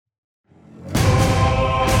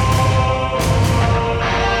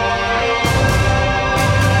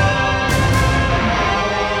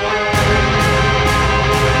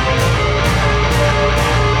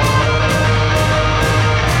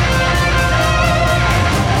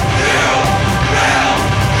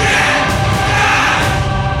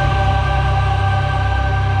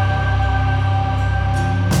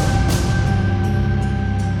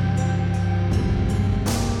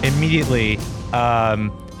immediately,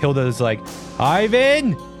 Hilda's like,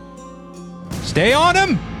 Ivan, stay on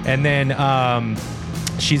him. And then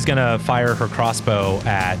she's going to fire her crossbow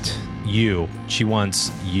at you. She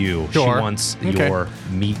wants you. Sure. She wants your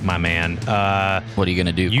meat, my man. What are you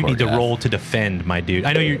gonna do? You need to roll to defend, my dude.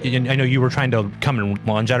 I know you were trying to come and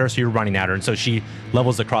lunge at her, so you're running at her, and so she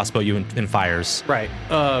levels the crossbow at you and fires. Right.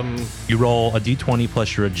 You roll a d20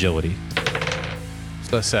 plus your agility.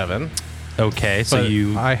 So 7. Okay, so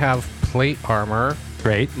But I have plate armor.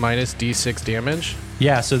 Great. Minus d6 damage.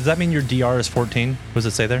 Yeah. So does that mean your DR is 14? What does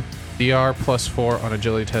it say there? DR plus 4 on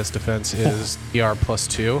agility test defense is DR plus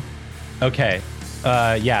 2. Okay.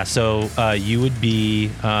 Yeah. So you would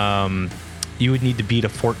be you would need to beat a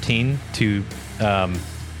 14 to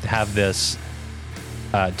have this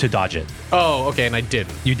to dodge it. Oh, okay, and I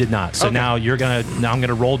didn't. You did not. So Okay. now I'm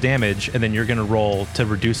gonna roll damage, and then you're gonna roll to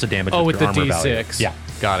reduce the damage. Oh, with your the armor d6. value. Yeah.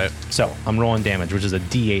 Got it. So I'm rolling damage, which is a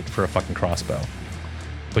d8 for a fucking crossbow,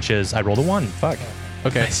 which is I rolled a 1. Fuck.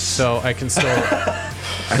 Okay, so I can still.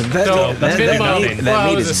 That's minimum. nothing. That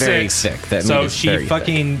meat it was is a very 6. thick. That meat So is she very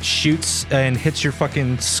fucking thick. shoots and hits your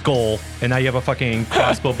fucking skull, and now you have a fucking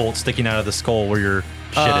crossbow bolt sticking out of the skull where your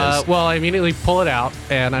shit is. Well, I immediately pull it out,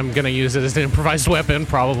 and I'm gonna use it as an improvised weapon,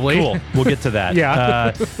 probably. Cool. We'll get to that.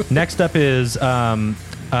 Yeah. Next up is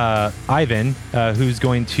Ivan, who's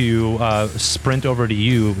going to sprint over to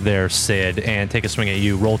you there, Sid, and take a swing at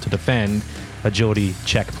you. Roll to defend. Agility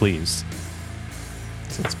check, please.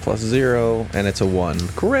 It's +0, and it's a 1.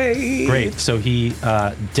 Great. So he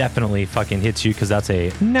definitely fucking hits you because that's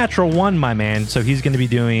a natural 1, my man. So he's going to be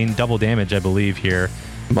doing double damage, I believe, here.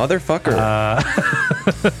 Motherfucker.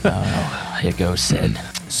 Here goes Sid.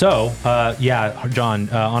 So, yeah, John,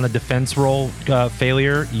 on a defense roll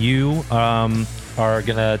failure, you are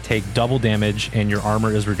going to take double damage, and your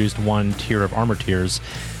armor is reduced 1 tier of armor tiers.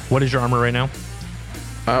 What is your armor right now?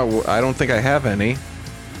 I don't think I have any.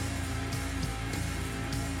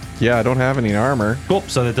 Yeah, I don't have any armor. Cool.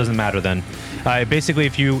 So that doesn't matter then. Basically,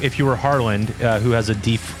 if you were Harland, who has a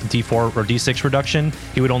D4 or D6 reduction,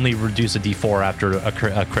 he would only reduce a D4 after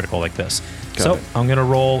a critical like this. Got it. I'm gonna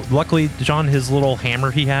roll. Luckily, John, his little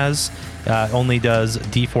hammer he has only does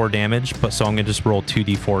D4 damage, but so I'm gonna just roll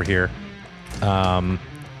 2D4 here. I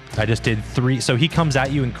just did 3. So he comes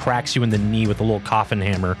at you and cracks you in the knee with a little coffin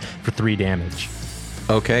hammer for 3 damage.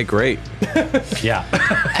 Okay, great. Yeah.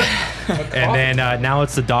 And then now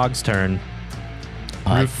it's the dog's turn.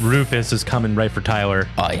 Rufus is coming right for Tyler.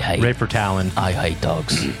 Right for Talon. I hate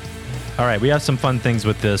dogs. All right, we have some fun things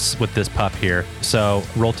with this pup here. So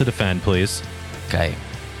roll to defend, please. Okay.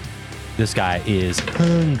 This guy is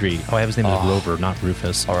hungry. Oh, I have his name is Rover, not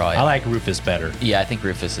Rufus. All right. I like Rufus better. Yeah, I think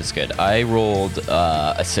Rufus is good. I rolled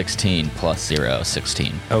a 16 plus 0,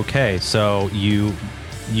 16. Okay, so you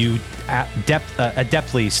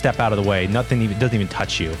adeptly step out of the way. Nothing even doesn't even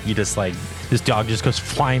touch you. You just like this dog just goes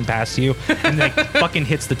flying past you and like fucking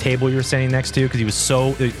hits the table you're sitting next to because he was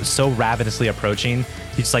so ravenously approaching.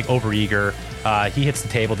 He's just like overeager. He hits the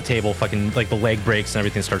table. The table fucking like the leg breaks and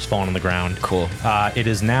everything starts falling on the ground. Cool. It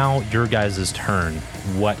is now your guys' turn.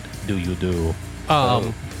 What do you do?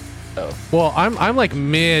 Well, I'm like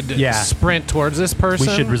mid sprint towards this person.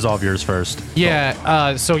 We should resolve yours first.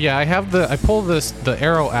 Yeah. So yeah, I pull the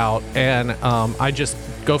arrow out and I just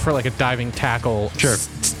go for like a diving tackle. Sure.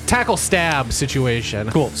 Tackle stab situation.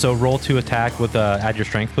 Cool. So roll to attack with add your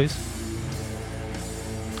strength, please.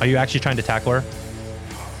 Are you actually trying to tackle her?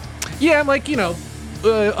 Yeah, I'm like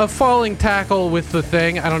a falling tackle with the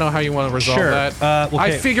thing. I don't know how you want to resolve that. Okay.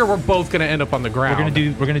 I figure we're both gonna end up on the ground.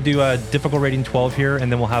 We're gonna do a difficult rating 12 here,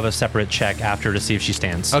 and then we'll have a separate check after to see if she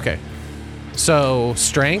stands. Okay. So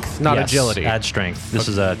strength, not Yes, agility. Add strength. This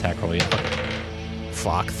is a attack roll. Yeah.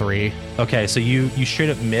 Fuck 3. Okay, so you straight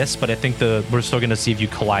up miss, but I think we're still gonna see if you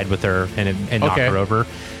collide with her and knock her over.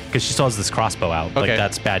 Because she still has this crossbow out. Like,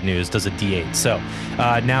 that's bad news. Does a D8. So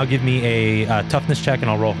now give me a toughness check, and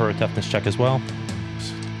I'll roll her a toughness check as well.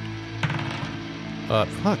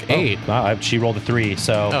 8. She rolled a 3.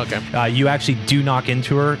 So you actually do knock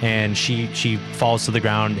into her, and she falls to the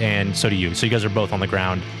ground, and so do you. So you guys are both on the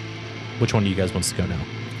ground. Which one do you guys wants to go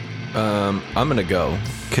now? I'm going to go,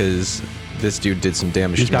 because this dude did some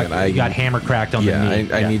damage to me. You got hammer cracked on the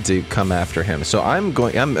knee. I need to come after him. So I'm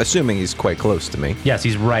assuming he's quite close to me. Yes,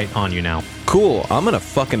 he's right on you now. Cool. I'm going to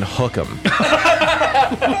fucking hook him.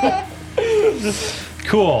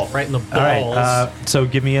 Cool. Right in the balls. All right. So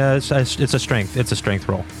give me it's a strength. It's a strength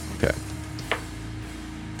roll. Okay.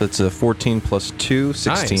 That's a 14 plus 2,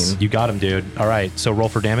 16. Nice. You got him, dude. All right. So roll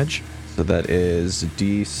for damage. So that is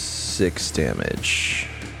D6 damage.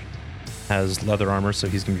 Has leather armor, so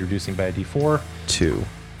he's going to be reducing by a D4. 2.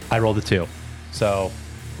 I rolled a 2. So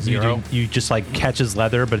 0. You just like catch his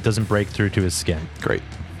leather, but it doesn't break through to his skin. Great.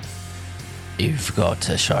 You've got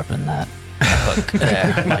to sharpen that hook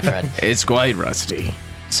there, my friend. It's quite rusty.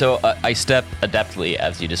 So I step adeptly,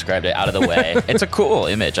 as you described it, out of the way. It's a cool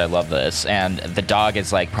image. I love this. And the dog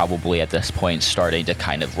is like probably at this point starting to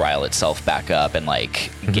kind of rile itself back up and like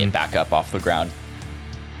get back up off the ground.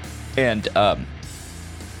 And kind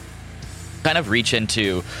of reach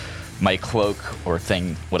into my cloak or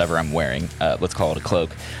thing, whatever I'm wearing. Let's call it a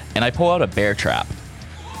cloak. And I pull out a bear trap.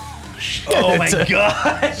 Oh my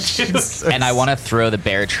god! And I want to throw the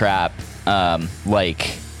bear trap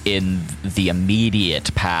like in the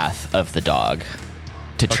immediate path of the dog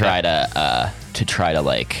to try to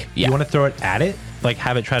like You want to throw it at it? Like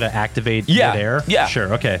have it try to activate midair? Yeah.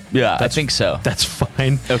 Sure. Okay. Yeah, I think so. That's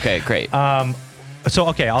fine. Okay, great. So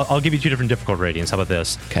okay, I'll give you 2 different difficulty ratings. How about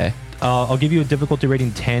this? Okay. I'll give you a difficulty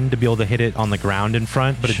rating 10 to be able to hit it on the ground in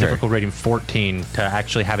front, but a Sure. difficulty rating 14 to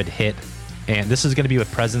actually have it hit. And this is going to be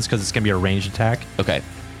with presence because it's going to be a ranged attack. Okay.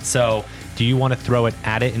 So, do you want to throw it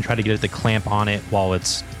at it and try to get it to clamp on it while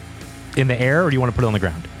it's in the air, or do you want to put it on the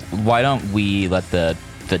ground? Why don't we let the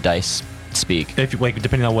dice speak? If like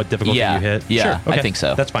depending on what difficulty Yeah, you hit. yeah, Sure. I Okay. think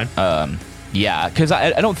so. That's fine. Yeah, because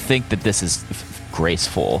I don't think that this is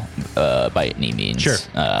graceful by any means. Sure.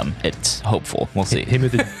 It's hopeful. We'll see. Hit me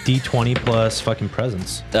with a D20 plus fucking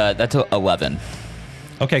presence. That's a 11.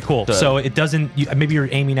 Okay, cool. So it doesn't. Maybe you're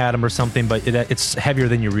aiming at him or something, but it's heavier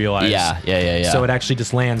than you realize. Yeah. So it actually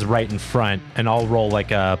just lands right in front, and I'll roll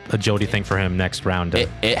like a agility thing for him next round.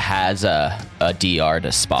 It has a DR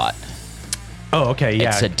to spot. Oh, okay,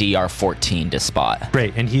 yeah. It's a DR 14 to spot.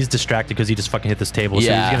 Great, and he's distracted because he just fucking hit this table, so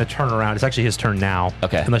Yeah. he's gonna turn around. It's actually his turn now.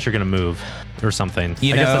 Okay. Unless you're gonna move or something.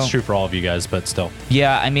 You I guess know- that's true for all of you guys, but still.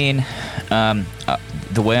 Yeah, I mean,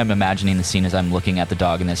 the way I'm imagining the scene is I'm looking at the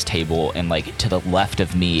dog in this table, and like to the left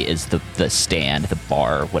of me is the stand, the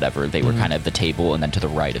bar, whatever. They were kind of the table, and then to the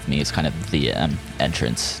right of me is kind of the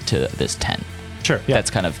entrance to this tent. Sure. Yeah. That's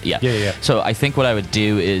kind of, yeah. Yeah. So I think what I would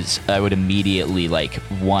do is I would immediately like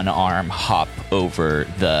one arm hop over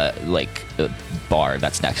the like bar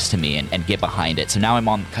that's next to me and get behind it. So now I'm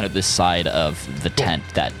on kind of this side of the tent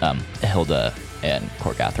that Hilda and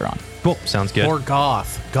Korgath are on. Cool. Sounds good. Or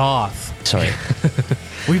Goth. Sorry.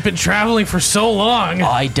 We've been traveling for so long.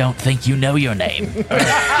 I don't think you know your name.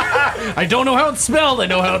 I don't know how it's spelled. I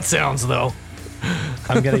know how it sounds, though.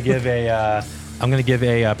 I'm gonna give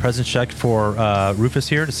a presence check for Rufus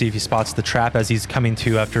here to see if he spots the trap as he's coming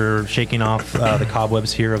to after shaking off the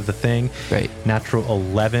cobwebs here of the thing. Great. Natural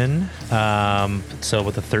 11. So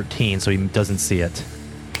with a 13, so he doesn't see it.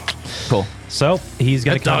 Cool. So he's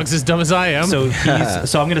gonna That dog's as dumb as I am. So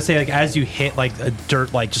so I'm gonna say like as you hit like a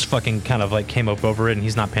dirt like just fucking kind of like came up over it and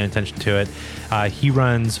he's not paying attention to it. He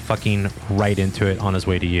runs fucking right into it on his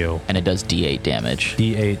way to you. And it does D8 damage.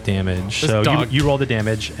 D8 damage. This So dog- you roll the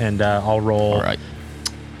damage and I'll roll. All right.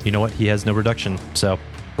 You know what? He has no reduction. So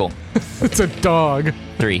Cool. It's a dog.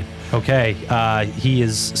 3. okay, he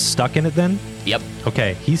is stuck in it then. Yep.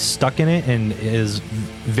 Okay, he's stuck in it and is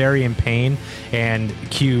very in pain. And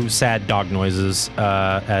cue sad dog noises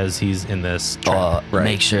as he's in this trap.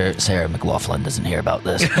 Make sure Sarah McLaughlin doesn't hear about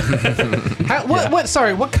this.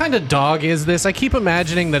 Sorry, what kind of dog is this? I keep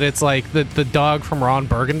imagining that it's like the dog from Ron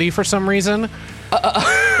Burgundy for some reason.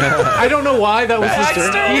 I don't know why that was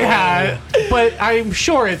yeah, but I'm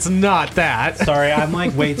sure it's not that. Sorry, I'm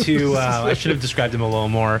like way too. I should have described him a little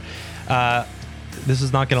more. This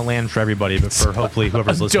is not going to land for everybody, but for hopefully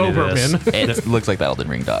whoever's listening to this. Doberman. It looks like the Elden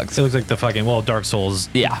Ring dogs. It looks like the fucking Dark Souls,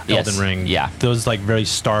 Yeah, Elden yes, Ring, yeah. Those like very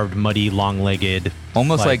starved, muddy, long-legged,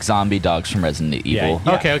 Almost like zombie dogs from Resident Evil.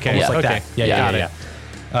 Okay, almost yeah, like okay. that. Yeah, Got yeah, it.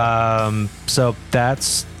 yeah. So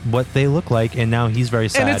that's what they look like, and now he's very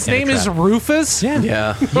sad. And its in a name is trap. Rufus? Yeah,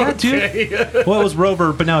 Yeah. yeah, dude. Well, it was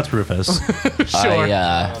Rover, but now it's Rufus. Sure.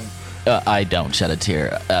 I don't shed a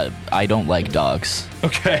tear. I don't like dogs.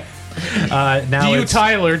 Okay. Now you, it's,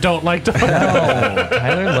 Tyler, don't like dogs.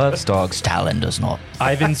 Tyler loves dogs. Talon does not.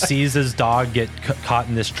 Ivan sees his dog get caught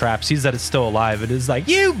in this trap, sees that it's still alive, and is like,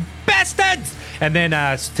 "You bastards!" And then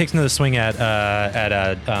takes another swing at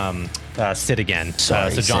Sid again.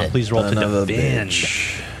 Sorry, so John, Sid. please roll Another to defend.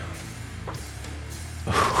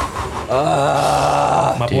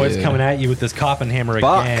 My boy's Dude. coming at you with this coffin hammer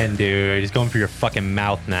Fuck. again, dude. He's going for your fucking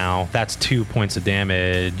mouth now. That's 2 points of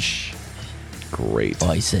damage. Great.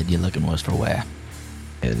 Oh, he said you're looking worse for wear.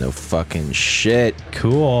 And no fucking shit.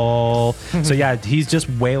 Cool. So yeah, he's just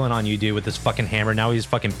wailing on you, dude, with this fucking hammer. Now he's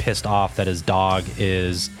fucking pissed off that his dog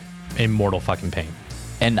is in mortal fucking pain.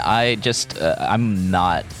 And I just, I'm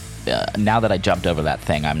not, now that I jumped over that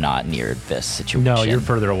thing, I'm not near this situation. No, you're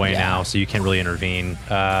further away Yeah. now, so you can't really intervene.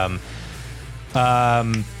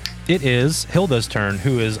 It is Hilda's turn,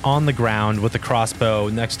 who is on the ground with the crossbow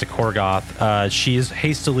next to Korgoth. She is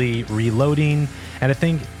hastily reloading, and I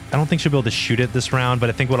don't think she'll be able to shoot it this round, but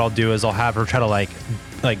I think what I'll do is I'll have her try to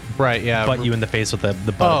butt you in the face with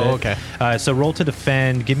the butt of it. Okay. So roll to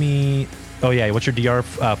defend. Give me. Oh yeah, what's your DR?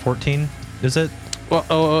 14? Is it?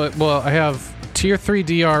 Well, I have tier 3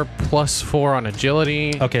 DR +4 on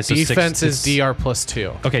agility. Okay, so defense is DR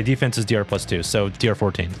 +2. Okay, defense is DR +2, so DR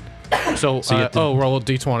 14. So you have to- roll a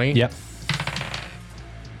d20. Yep.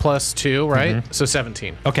 +2, right? So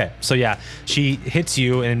 17. Okay, so yeah, she hits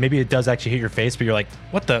you, and maybe it does actually hit your face, but you're like,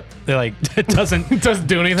 what the? They're like, it doesn't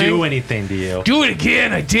do anything. do anything to you. Do it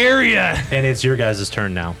again, I dare ya. And it's your guys'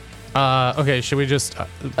 turn now. Okay, should we just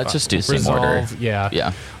Let's just do some resolve? order. Yeah.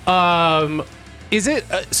 Yeah. Is it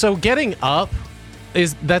so getting up?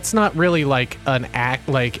 That's not really like an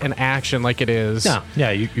action like it is? No,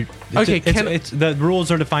 yeah, you Okay, the rules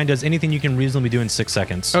are defined as anything you can reasonably do in 6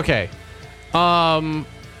 seconds. Okay.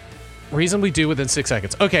 Reasonably do within 6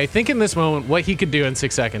 seconds. Okay, think in this moment what he could do in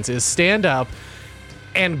 6 seconds is stand up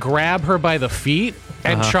and grab her by the feet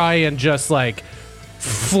and try and just like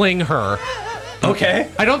fling her. Okay.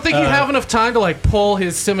 I don't think you have enough time to like pull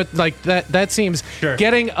his like that. That seems Sure.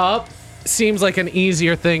 getting up seems like an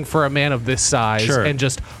easier thing for a man of this size Sure. and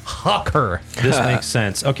just huck her. This makes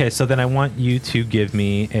sense. Okay, so then I want you to give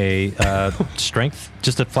me a strength,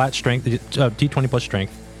 just a flat strength, D20 plus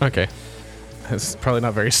strength. Okay. That's probably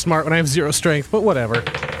not very smart when I have 0 strength, but whatever.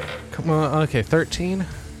 Come on. Okay, 13.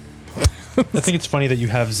 I think it's funny that you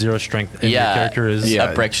have 0 strength and your character is...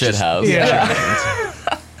 a brick shit house. Yeah.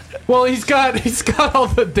 Well, he's got all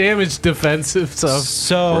the damage defensive stuff.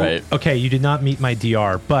 So Right. okay, you did not meet my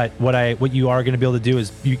DR, but what you are going to be able to do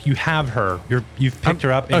is you have her. You've picked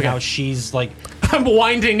her up, and okay. now she's like... I'm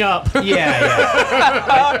winding up.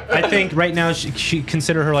 Yeah. I think right now she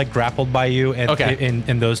consider her like grappled by you and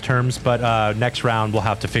in those terms, but next round we'll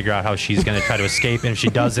have to figure out how she's going to try to escape, and if she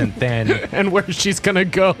doesn't, then And where she's gonna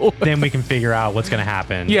go. we can figure out what's going to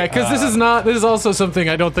happen. Yeah, because this is also something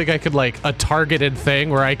I don't think I could like a targeted thing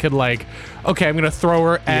where I could like, okay, I'm gonna throw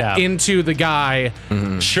her into the guy.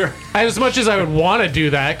 Sure. As much as I would want to do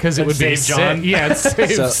that because it would be save John. Sid. Yeah,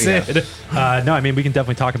 save So, Sid. No, I mean we can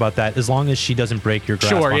definitely talk about that as long as she doesn't break your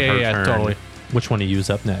grasp Sure, on yeah, her yeah, turn. totally. Which one to use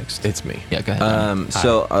up next? It's me. Yeah, go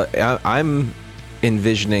ahead. I'm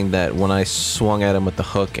envisioning that when I swung at him with the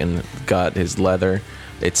hook and got his leather,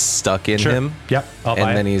 it's stuck in him. Yep. I'll buy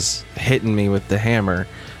And then it. he's hitting me with the hammer,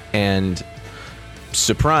 and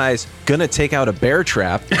surprise, gonna take out a bear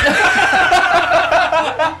trap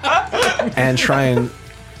and try and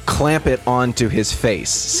clamp it onto his face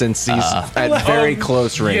since he's at very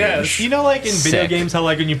close range. yes. You know, like in video Sick. games, how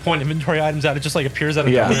like when you point inventory items out, it just like appears out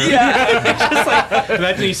of Yeah. nowhere. yeah. Just like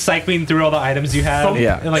imagine you cycling through all the items you have,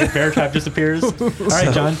 Yeah. and like a bear trap just appears. All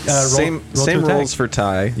right, John. Roll, Same roll to same attack. rules for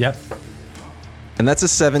Ty, Yep. and that's a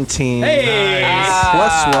 17 Hey.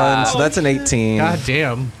 plus 1, so that's an 18. God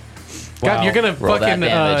damn. God, Wow. you're gonna Roll that fucking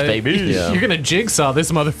damage, baby. Yeah. You're gonna jigsaw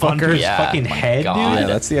this motherfucker. Under his Yeah, fucking my head, God. Yeah, dude.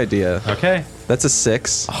 that's the idea. Okay. That's a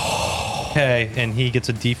 6. Okay, and he gets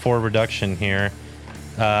a D4 reduction here.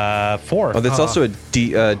 4. Oh, that's also a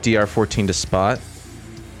DR14 to spot.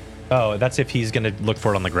 Oh, that's if he's gonna look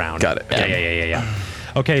for it on the ground. Got it. Yeah.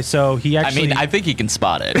 Okay, so he I actually. mean, I think he can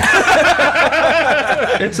spot it.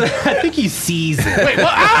 I think he sees it. Wait,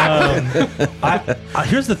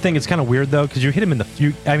 here's the thing. It's kind of weird though, because you hit him in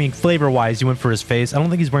the. I mean, flavor-wise, you went for his face. I don't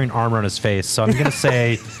think he's wearing armor on his face, so I'm gonna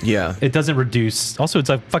say. Yeah. It doesn't reduce. Also, it's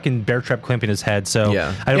a fucking bear trap clamping his head. So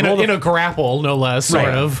Yeah. I In rolled a grapple, no less, sort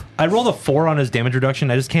of. I rolled a 4 on his damage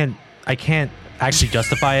reduction. I can't actually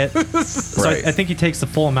justify it. So Right. I think he takes the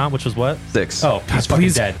full amount, which was what? 6. Oh, he's fucking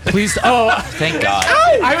dead. Please. Oh, Thank God.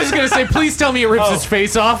 I was gonna say, please tell me it rips his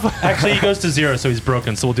face off. Actually, he goes to 0, so he's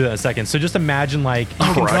broken. So we'll do that in a second. So just imagine, like,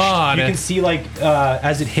 God. you can see, like,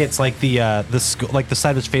 as it hits, like the side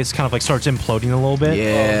of his face kind of like starts imploding a little bit.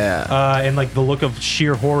 Yeah. And like the look of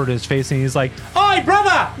sheer horror to his face, and he's like, "Oi,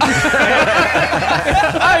 brother!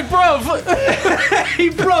 Hey, bro. Hey,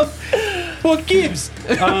 bro, what gives?"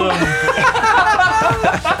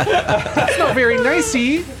 That's not very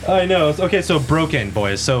nicey. I know. Okay, so broken,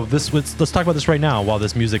 boys. So let's talk about this right now while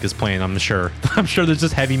this music is playing. I'm sure there's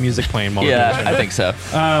just heavy music playing while we're Yeah, doing I it. think so.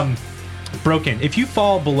 Broken. If you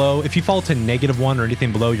fall to -1 or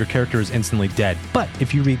anything below, your character is instantly dead. But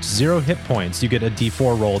if you reach 0 hit points, you get a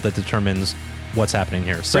D4 roll that determines what's happening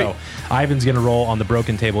here. So Great. Ivan's gonna roll on the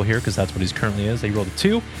broken table here because that's what he currently is. He rolled a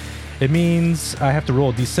 2. It means I have to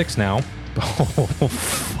roll a D6 now.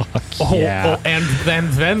 And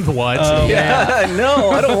then what? No,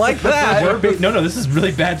 I don't like that. No, this is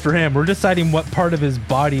really bad for him. We're deciding what part of his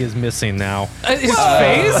body is missing now. His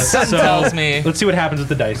face? Something tells me. Let's see what happens with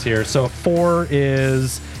the dice here. So 4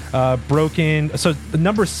 is broken. So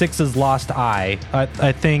number 6 is lost eye.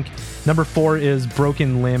 I think number 4 is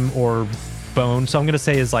broken limb or bone. So I'm gonna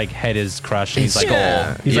say his like head is crushed. And he's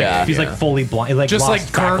like he's like fully blind. Like just lost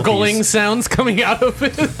like gargling faculties. sounds coming out of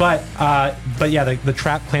it. But yeah, the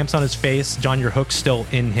trap clamps on his face. John, your hook's still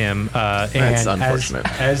in him. That's and unfortunate.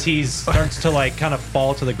 As he starts to like kind of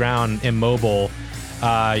fall to the ground, immobile.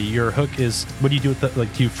 Your hook is. What do you do with the?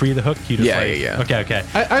 Like, do you free the hook? Do you just Okay.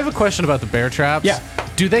 I have a question about the bear traps. Yeah.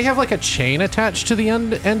 Do they have like a chain attached to the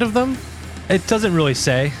end of them? It doesn't really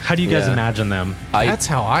say. How do you guys imagine them? That's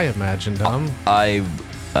how I imagined them. I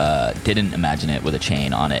didn't imagine it with a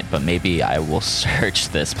chain on it, but maybe I will search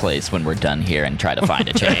this place when we're done here and try to find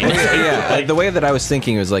a chain. Like the way that I was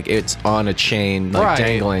thinking was like it's on a chain, like Right.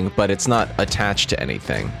 dangling, but it's not attached to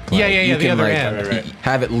anything. Yeah, Like, yeah, you the can other like end.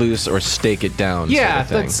 have it loose or stake it down. Yeah,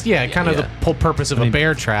 sort of thing. that's kind of the whole purpose of a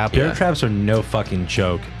bear trap. Bear traps are no fucking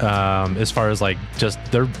joke. As far as like just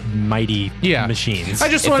they're mighty machines. I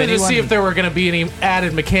just wanted to see if there were going to be any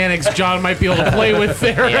added mechanics John might be able to play with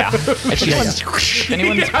there. Yeah. If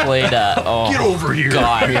anyone's played get over here.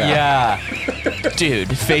 God, yeah.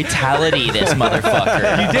 Dude, fatality this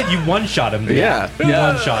motherfucker. You did. You one-shot him. Dude. Yeah. You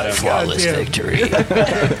one-shot him. Flawless victory.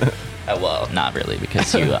 Well, not really,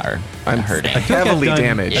 because you are hurting. Heavily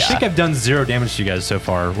damaged. I think I've done 0 damage to you guys so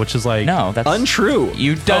far, which is like No, that's Untrue.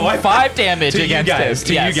 You've done 5 damage to against you guys. him.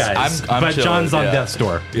 To Yes, you guys. I'm but chilling, John's on yeah. death's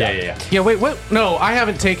door. Yeah. Yeah, wait, what? No, I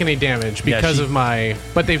haven't taken any damage because she- of my...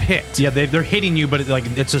 But they've hit. Yeah, they're hitting you, but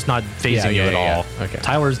it's just not phasing you at all. Okay.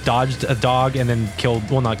 Tyler's dodged a dog and then killed.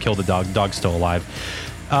 Well, not killed a dog. The dog's still alive.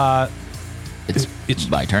 It's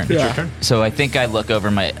my turn. It's your turn. So I think I look over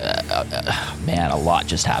my... man, a lot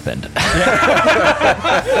just happened.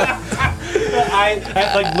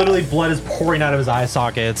 I like literally blood is pouring out of his eye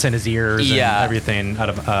sockets and his ears and everything out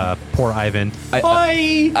of poor Ivan.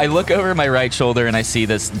 I look over my right shoulder and I see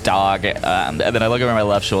this dog, and then I look over my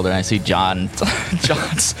left shoulder and I see John's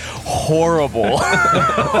horrible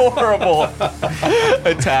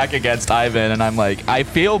attack against Ivan, and I'm like, I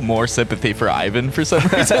feel more sympathy for Ivan for some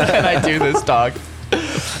reason than I do this dog.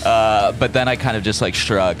 But then I kind of just like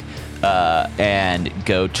shrug and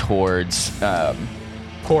go towards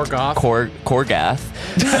Korgath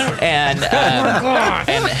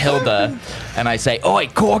and Hilda, and I say, "Oi,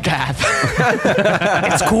 Korgath!"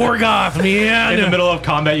 It's Korgoth, man. In the middle of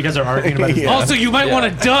combat, you guys are arguing about his Also, you might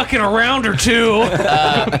want to duck in a round or two.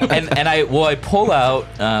 and I pull out.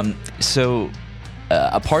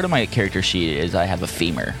 A part of my character sheet is I have a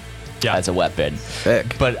femur as a weapon.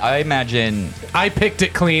 Thick. But I imagine. I picked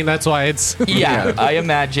it clean. That's why it's. Yeah, I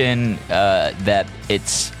imagine that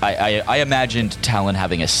it's. I imagined Talon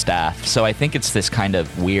having a staff, so I think it's this kind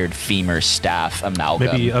of weird femur staff amalgam.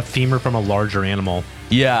 Maybe a femur from a larger animal.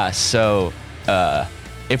 Yeah. So.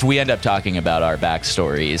 If we end up talking about our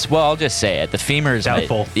backstories, well, I'll just say it. The femur's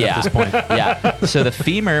Doubtful at this point. Yeah. So the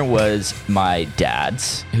femur was my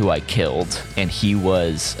dad's, who I killed, and he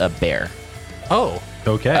was a bear, Oh.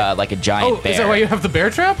 Okay. like a giant Oh, bear. is that why you have the bear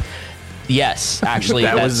trap? Yes, actually,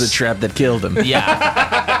 That was the that's- trap that killed him.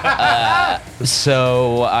 Yeah.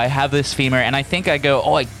 So I have this femur, and I think I go,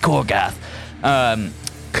 "Oi, Korgath."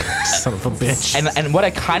 Son of a bitch. And what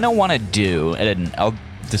I kind of want to do, and I'll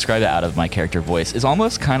describe it out of my character voice, is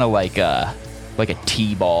almost kind of like a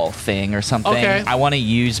T-ball thing or something. Okay. I want to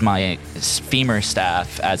use my femur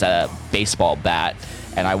staff as a baseball bat,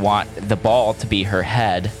 and I want the ball to be her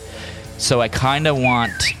head. So I kind of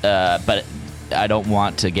want, but I don't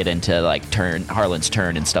want to get into like Harlan's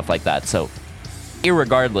turn and stuff like that. So,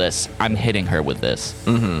 irregardless, I'm hitting her with this.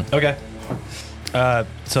 Okay.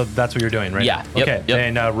 So that's what you're doing, right? Yeah. Yep, Okay.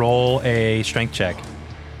 yep. And roll a strength check.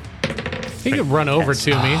 You could run over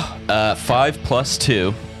to me. 5 plus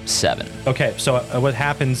 2, 7. Okay. So what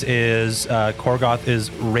happens is Korgoth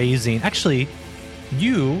is raising. Actually,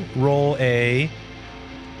 you roll a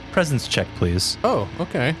presence check, please. Oh,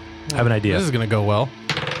 okay. I have an idea. This is going to go well.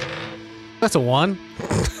 That's a 1.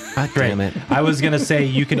 Great. Damn it. I was gonna say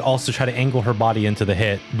you could also try to angle her body into the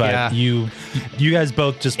hit, but Yeah. you guys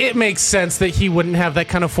both just It makes sense that he wouldn't have that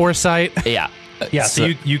kind of foresight. Yeah. yeah. So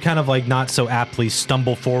you kind of like not so aptly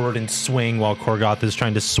stumble forward and swing while Korgoth is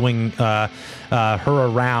trying to swing her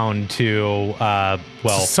around to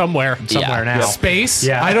Somewhere. now. Space?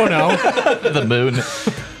 Yeah. I don't know. the moon.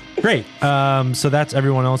 Great. So that's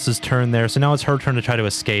everyone else's turn there. So now it's her turn to try to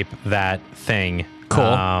escape that thing.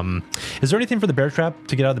 Cool. Is there anything for the bear trap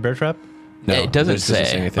to get out of the bear trap? No, It doesn't this doesn't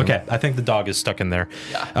say. anything. Okay, I think the dog is stuck in there.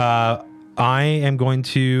 Yeah. I am going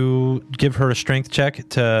to give her a strength check,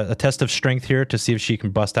 a test of strength here to see if she can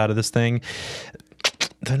bust out of this thing.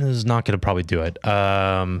 That is not going to probably do it.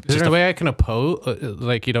 Is there a way I can oppose?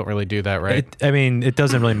 Like, you don't really do that, right? It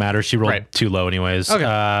doesn't really matter. She rolled Right. too low anyways.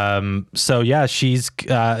 Okay. So yeah, she's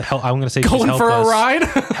I'm going to say she's Going for a helpless. ride?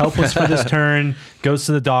 Helpless for this turn. Goes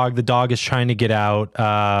to the dog. The dog is trying to get out.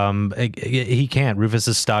 He can't. Rufus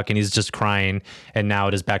is stuck and he's just crying. And now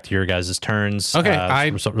it is back to your guys' turns.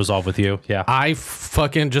 Okay, resolve with you. Yeah. I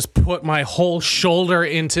fucking just put my whole shoulder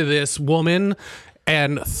into this woman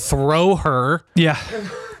and throw her Yeah.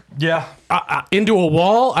 Yeah. into a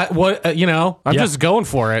wall. I'm just going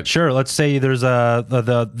for it. Sure. Let's say there's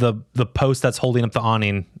the post that's holding up the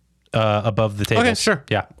awning above the table. Okay, sure.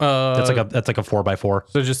 Yeah. That's like a 4x4.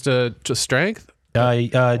 So just strength.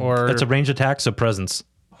 It's a range attack, so presence.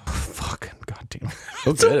 Fucking goddamn.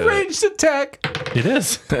 It's a ranged attack. It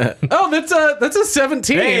is. Oh, that's a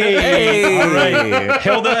 17. All right.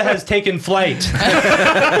 Hilda has taken flight.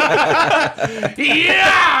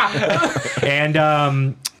 Yeah.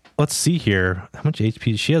 And let's see here. How much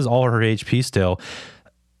HP? She has all her HP still.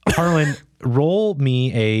 Harlan, roll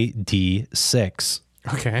me a D6.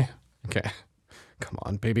 Okay. Come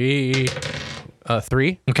on, baby.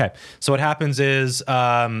 3. Okay. So what happens is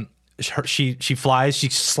she flies, she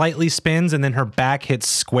slightly spins, and then her back hits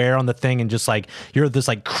square on the thing, and just like you're this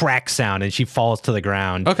like crack sound, and she falls to the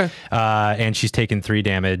ground. Okay. And she's taken 3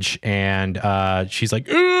 damage, and she's like,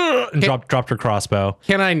 "Ugh," and dropped her crossbow.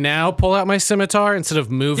 Can I now pull out my scimitar instead of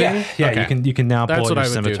moving? Yeah. Okay. You can now That's pull out what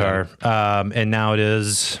your I would do scimitar. And now it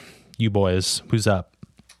is you boys. Who's up?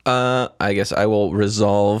 I guess I will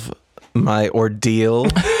resolve my ordeal.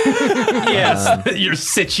 Yes, your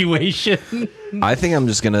situation. I think I'm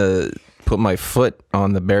just gonna put my foot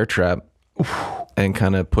on the bear trap and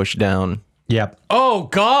kind of push down. Yep. Oh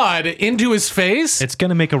God! Into his face. It's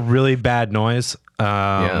gonna make a really bad noise.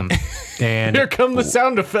 And Here come the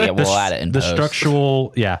sound effects. Yeah, we'll add it in the post.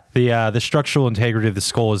 the structural integrity of the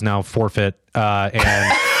skull is now forfeit, and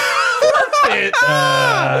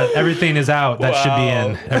everything is out. That should be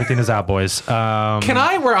in. Everything is out, boys. Can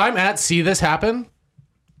I, where I'm at, see this happen?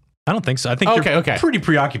 I don't think so. I think you're pretty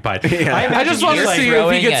preoccupied. I just want to like see if he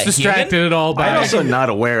throwing gets a distracted at all. By I'm also not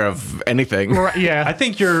aware of anything. yeah. I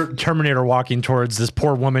think you're Terminator walking towards this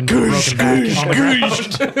poor woman with a broken back on the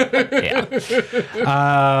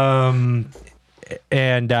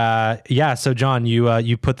ground. So John,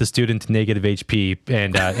 you put the student to negative HP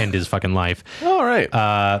and end his fucking life. All right.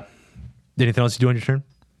 Anything else you do on your turn?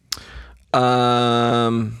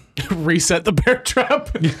 Reset the bear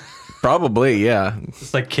trap. Probably, yeah.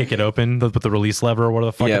 Just like kick it open with the release lever or whatever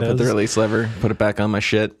the fuck it is. Yeah, put the release lever, put it back on my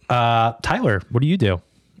shit. Tyler, what do you do?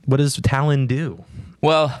 What does Talon do?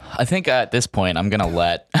 Well, I think at this point I'm gonna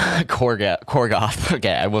let Korgoth.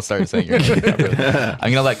 Okay, I will start saying your name.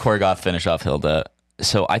 I'm gonna let Korgoth finish off Hilda.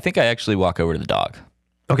 So I think I actually walk over to the dog.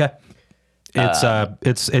 Okay. It's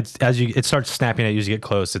as it starts snapping at you as you get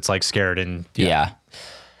close. It's like scared and Yeah.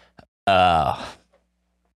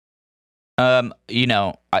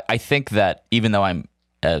 I think that even though I'm,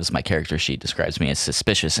 as my character sheet describes me, as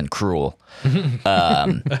suspicious and cruel,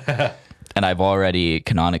 and I've already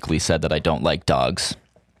canonically said that I don't like dogs.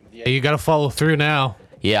 Yeah, you got to follow through now.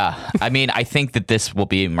 Yeah, I mean, I think that this will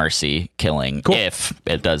be mercy killing if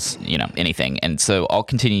it does, anything. And so I'll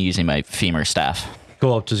continue using my femur staff.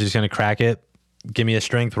 Cool. Just gonna crack it. Give me a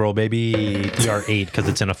strength roll, baby. DR 8 because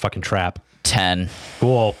it's in a fucking trap. 10.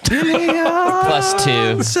 Cool. Plus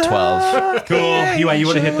 2, 12. Cool. You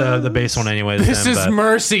would have hit the base one anyways. This is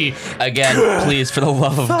mercy. Again, please, for the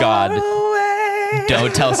love of God,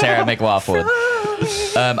 don't tell Sarah McLaughlin.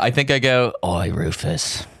 I think I go, "Oi,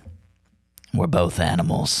 Rufus. We're both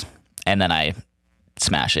animals." And then I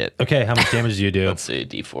smash it. Okay, how much damage do you do? Let's see,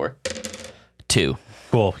 D4. 2.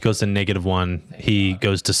 Cool. Goes to -1. He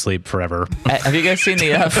goes to sleep forever. Have you guys seen the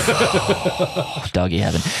doggy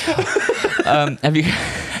heaven? Have you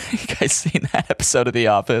guys seen that episode of The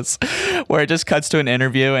Office where it just cuts to an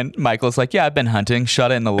interview and Michael's like, "Yeah, I've been hunting,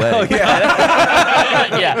 shot it in the leg." Oh,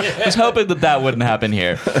 yeah. Yeah. Just hoping that wouldn't happen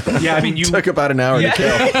here. Yeah, I mean, you Took about an hour to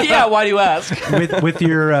kill. Yeah, why do you ask? with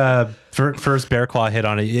your first bear claw hit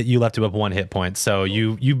on it, you left it with 1 hit point. So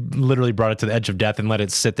you literally brought it to the edge of death and let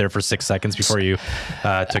it sit there for 6 seconds before you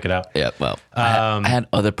took it out. Yeah, well, I had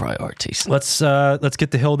other priorities. Let's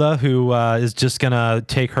get to Hilda, who is just gonna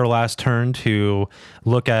take her last turn to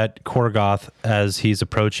look at Korgoth as he's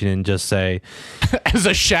approaching and just say, As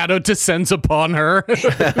a shadow descends upon her.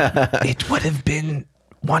 "It would have been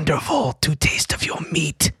wonderful to taste of your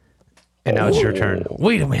meat." And now it's your turn.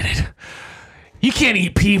 Wait a minute. You can't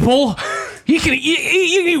eat people. You can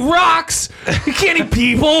eat rocks. You can't eat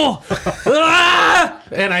people.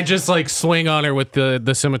 And I just like swing on her with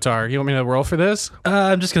the scimitar. You want me to roll for this?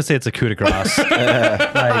 I'm just gonna say it's a coup de grace.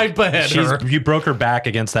 I behead her. You broke her back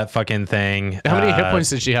against that fucking thing. How many hit points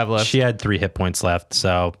did she have left? She had 3 hit points left.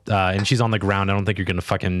 So, and she's on the ground. I don't think you're gonna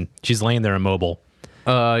fucking. She's laying there immobile.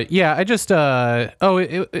 Yeah, I just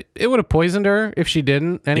it would have poisoned her if she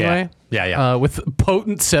didn't anyway. Yeah. With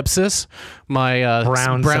potent sepsis, my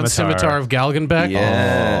brown scimitar of Galgenbeck.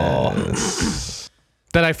 Yes.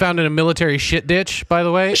 That I found in a military shit ditch, by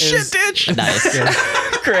the way. Ditch. Nice.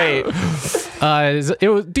 Great. It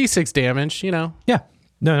was D6 damage, you know. Yeah.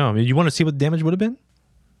 No. I mean, you want to see what the damage would have been?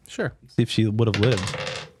 Sure. See if she would have lived.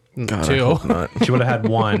 God, 2. She would have had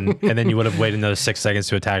 1, and then you would have waited another 6 seconds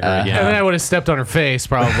to attack her again. And then I would have stepped on her face,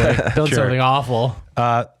 probably. Done something awful.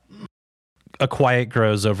 A quiet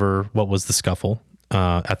grows over what was the scuffle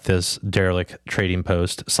at this derelict trading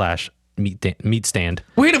post / meat stand.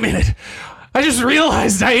 Wait a minute. I just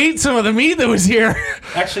realized I ate some of the meat that was here.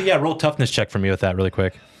 Actually, yeah, roll toughness check for me with that really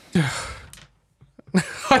quick.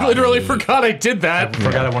 I literally forgot I did that.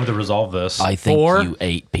 Forgot I wanted to resolve this. I think 4? you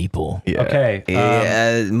ate people. Yeah. Okay,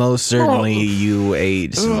 Yeah, most certainly you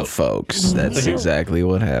ate some folks. That's exactly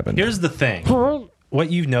what happened. Here's the thing.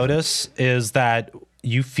 What you notice is that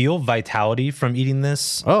you feel vitality from eating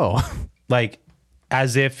this. Oh. Like,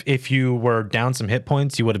 as if you were down some hit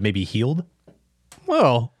points, you would have maybe healed.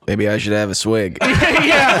 Well. Maybe I should have a swig.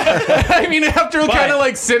 Yeah. I mean, after kind of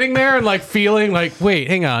like sitting there and like feeling like, wait,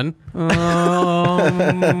 hang on.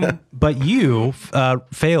 But you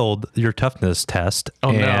failed your toughness test.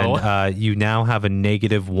 Oh, no. And you now have a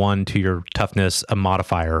 -1 to your toughness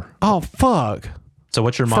modifier. Oh, fuck. So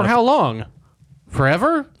what's your For modifier? how long?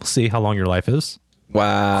 Forever? See how long your life is.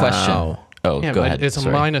 Wow. Question. Oh, Yeah, go but ahead. it's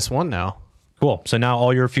Sorry. a -1 now. Cool. So now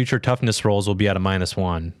all your future toughness rolls will be at a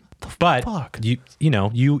 -1. But fuck? you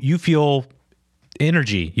feel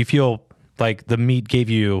energy. You feel like the meat gave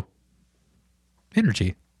you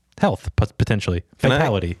energy, health, potentially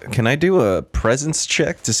vitality. Can I do a presence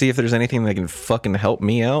check to see if there's anything that can fucking help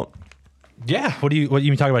me out? Yeah. What you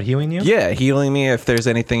talking about healing you? Yeah, healing me if there's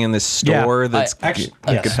anything in this store that's that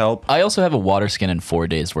could help. I also have a water skin and 4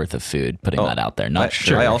 days worth of food. Putting that out there. Not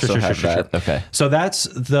sure. I also have sure. that. Okay. So that's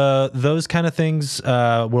those kind of things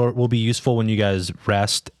will be useful when you guys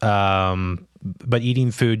rest. But eating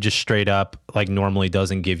food just straight up like normally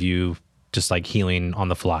doesn't give you just like healing on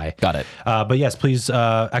the fly. Got it. But yes, please.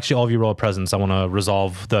 Actually, all of you roll a presence. I want to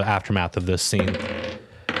resolve the aftermath of this scene.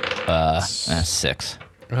 6.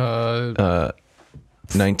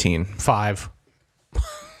 19. 5.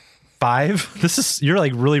 5. You're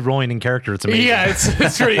like really rolling in character. It's amazing. Yeah,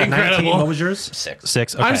 it's pretty 19. incredible. What was yours?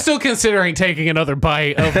 6. Okay. I'm still considering taking another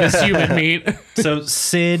bite of this human meat. So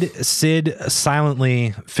Sid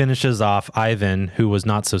silently finishes off Ivan, who was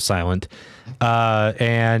not so silent,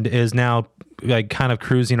 and is now like kind of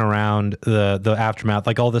cruising around the aftermath,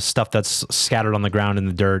 like all this stuff that's scattered on the ground in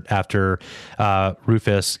the dirt after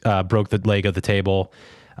Rufus broke the leg of the table.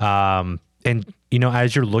 And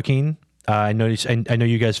as you're looking, I know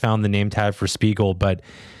you guys found the name tag for Spiegel, but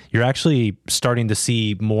you're actually starting to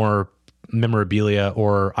see more memorabilia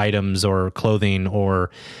or items or clothing or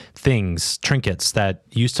things, trinkets that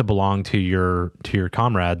used to belong to your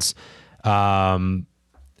comrades.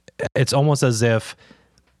 It's almost as if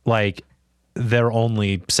like they're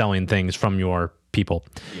only selling things from your people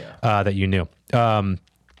that you knew.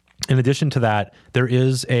 In addition to that, there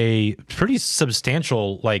is a pretty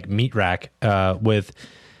substantial like meat rack with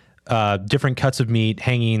different cuts of meat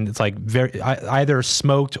hanging. It's like either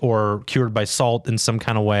smoked or cured by salt in some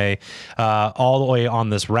kind of way, all the way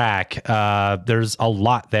on this rack. There's a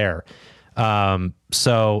lot there. And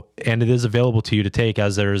it is available to you to take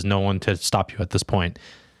as there is no one to stop you at this point.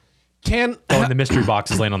 And the mystery box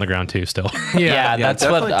is laying on the ground too still. Yeah, that's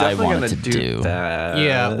what I definitely wanted to gonna do. that.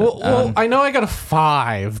 Yeah. Well, I know I got a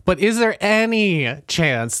 5, but is there any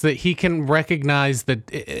chance that he can recognize that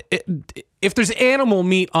if there's animal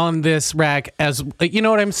meat on this rack, as you know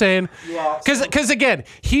what I'm saying? Yeah. Because again,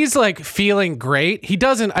 he's like feeling great. He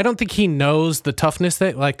doesn't. I don't think he knows the toughness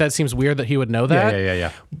thing. Like that seems weird that he would know that. Yeah.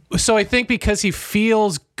 So I think because he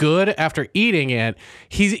feels good after eating it,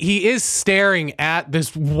 he is staring at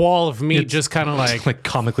this wall of meat, just kind of like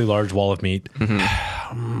comically large wall of meat. Mm-hmm.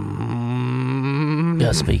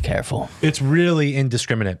 Just be careful. It's really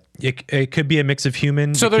indiscriminate. It could be a mix of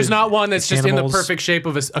human. So there's not one that's just animals. in the perfect shape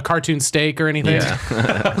of a cartoon steak or anything.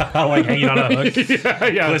 Like hanging on a hook,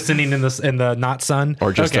 glistening in the not sun,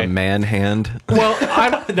 Or just a man hand. Well,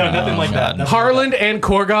 nothing like that. Nothing Harland and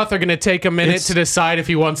Korgoth are going to take a minute to decide if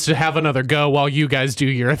he wants to have another go while you guys do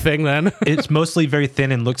your thing. Then It's mostly very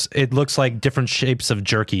thin and looks like different shapes of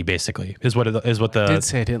jerky. Basically, is what the I did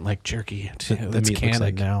say I didn't like jerky. It's meat looks canon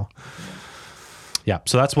like. now. Yeah,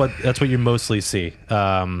 so that's what you mostly see.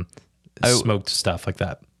 Smoked stuff like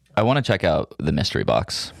that. I want to check out the mystery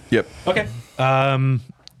box. Yep. Okay.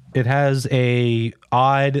 It has a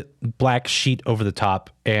odd black sheet over the top,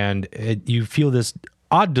 and you feel this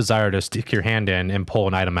odd desire to stick your hand in and pull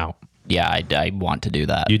an item out. Yeah, I want to do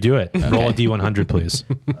that. You do it. Roll a D100, please.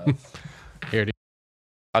 Here,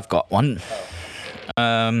 I've got one.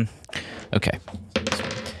 Okay.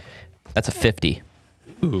 That's a 50.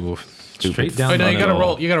 Ooh, straight down. oh no, the you gotta middle.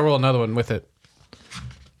 roll. You gotta roll another one with it.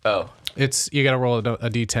 Oh. You gotta roll a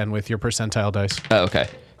D10 with your percentile dice. Oh, okay.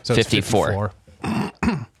 So it's 54. What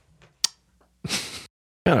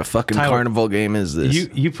kind of fucking Tyler, carnival game is this?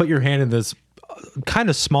 You put your hand in this kind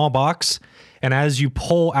of small box, and as you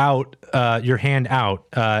pull out your hand out,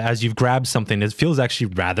 as you've grabbed something, it feels actually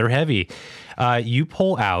rather heavy. You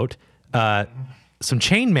pull out some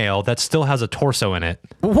chainmail that still has a torso in it.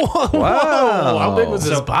 Whoa! How big was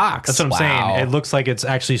this box? That's what I'm Wow. saying. It looks like it's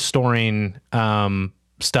actually storing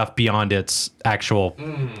stuff beyond its actual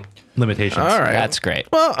limitations. All right. That's great.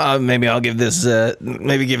 Well, maybe I'll give this.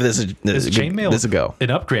 Maybe give this a Chainmail this a go.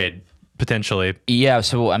 an upgrade potentially. Yeah,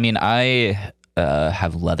 so I mean, I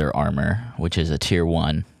have leather armor, which is a tier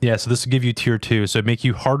 1. Yeah, so this would give you tier 2, so it'd make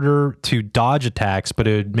you harder to dodge attacks, but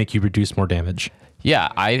it would make you reduce more damage. Yeah,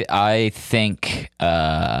 I think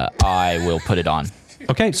I will put it on.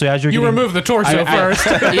 Okay, so as you're You getting, remove the torso first.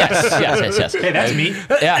 Yes. Hey, that's me.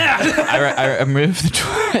 Yeah, I remove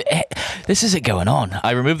the. This isn't going on.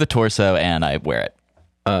 I remove the torso and I wear it.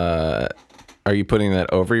 Are you putting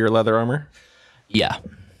that over your leather armor? Yeah.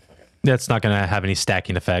 That's not going to have any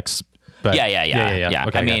stacking effects. But Yeah.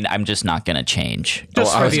 Okay, I mean, I'm just not gonna change.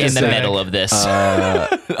 Just I for was the in the aesthetic. middle of this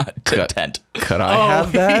content. Could I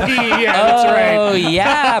have that? Yeah, that's right. Oh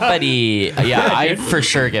yeah, buddy. Yeah, I'd for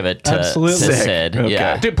sure give it to Absolutely. Sick. Sid. Okay.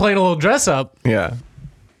 Yeah. Did playing a little dress up. Yeah.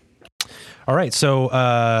 all right,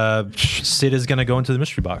 so Sid is going to go into the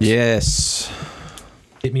mystery box. Yes.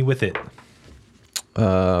 Hit me with it.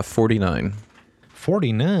 49.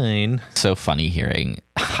 49. So funny hearing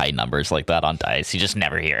high numbers like that on dice. You just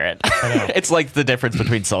never hear it. It's like the difference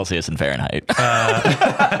between Celsius and Fahrenheit.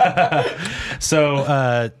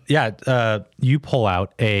 So, you pull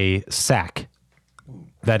out a sack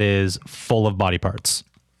that is full of body parts.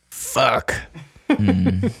 Fuck.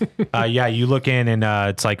 You look in and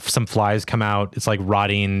it's like some flies come out. It's like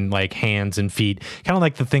rotting like hands and feet. Kind of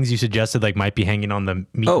like the things you suggested like might be hanging on the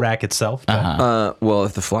meat rack itself. but- Well,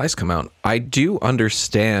 if the flies come out, I do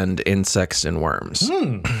understand insects and worms.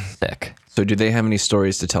 Sick. So, do they have any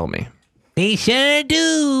stories to tell me? They sure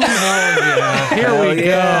do. Here we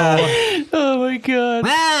go. Oh my god.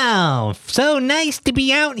 Wow, so nice to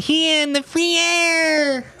be out here in the free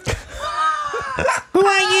air. Who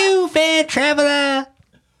are you, fair traveler?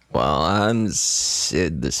 Well, I'm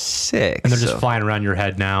Sid the Sixth. and they're just flying around your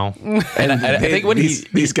head now. And I think when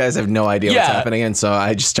these guys have no idea what's Yeah. happening, and so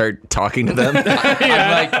I just start talking to them.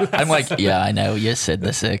 I'm like, yeah, I know. You said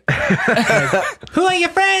the sick. Who are your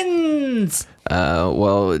friends?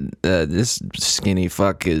 This skinny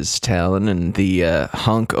fuck is Talon, and the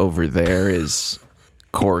hunk over there is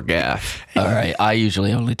Korgath. All right. I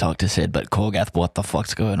usually only talk to Sid, but Korgath, what the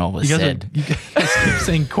fuck's going on with You Sid? guys keep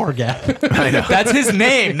saying Korgath. I know. That's his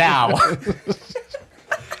name now.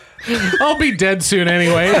 I'll be dead soon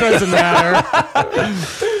anyway. It doesn't matter.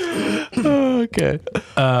 Okay.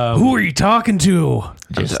 Who are you talking to?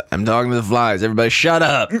 I'm talking to the flies. Everybody shut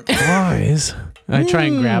up. Flies. I try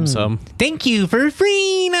and grab some. Thank you for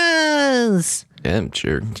freeing us. Yeah,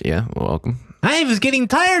 sure. Yeah, welcome. I was getting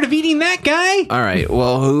tired of eating that guy. All right.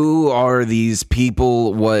 Well, who are these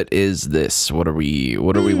people? What is this? What are we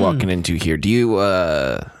walking into here? Do you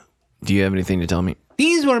have anything to tell me?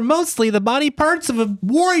 These were mostly the body parts of a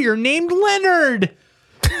warrior named Leonard.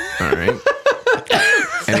 All right.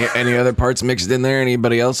 any other parts mixed in there?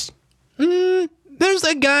 Anybody else? There's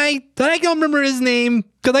a guy that I don't remember his name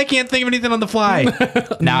because I can't think of anything on the fly.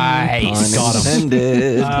 Nice.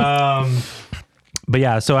 Intended. But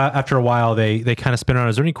yeah, so after a while, they kind of spin around.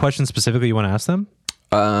 Is there any questions specifically you want to ask them?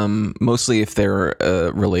 Mostly if they're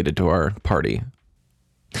related to our party.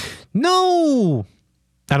 No,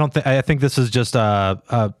 I don't think. I think this is just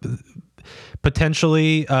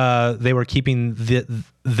potentially they were keeping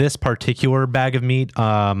this particular bag of meat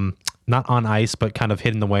not on ice, but kind of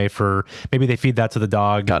hidden away for maybe they feed that to the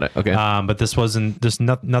dog. Got it. Okay. But this wasn't. There's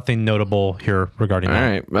nothing notable here regarding All that.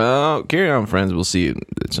 right. Well, carry on, friends. We'll see you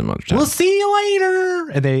some other time. We'll see you later.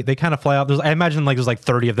 And they kind of fly out. I imagine there's like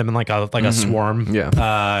 30 of them in like a swarm. Yeah.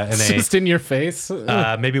 And they Just in your face.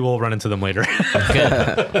 maybe we'll run into them later.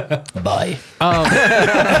 Bye.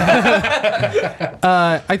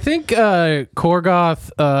 I think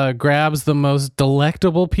Korgoth grabs the most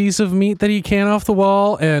delectable piece of meat that he can off the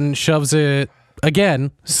wall and shoves it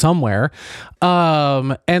again somewhere.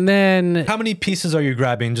 And then How many pieces are you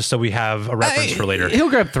grabbing, just so we have a reference for later? he'll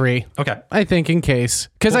grab 3. Okay. I think in case,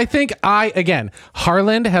 because I think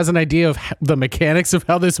Harland has an idea of the mechanics of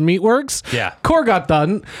how this meat works. Yeah. Korgoth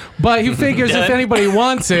doesn't, but he figures if anybody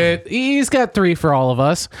wants it, he's got 3 for all of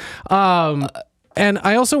us. And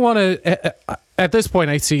I also want to, at this point,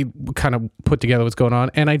 I see kind of put together what's going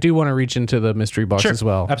on, and I do want to reach into the mystery box Sure, as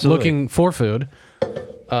well, absolutely. looking for food.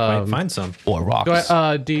 Might find some. Or rocks.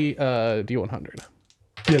 D100.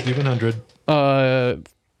 Yeah, D100.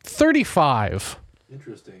 35.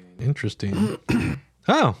 Interesting.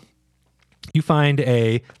 Oh. You find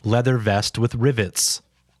a leather vest with rivets.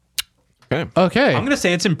 Okay. I'm going to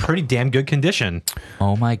say it's in pretty damn good condition.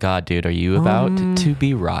 Oh my god, dude, are you about to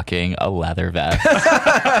be rocking a leather vest?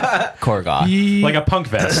 Korgoth. Like a punk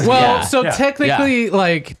vest. Well, Yeah. so Yeah. technically,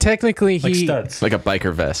 like like he, studs. like a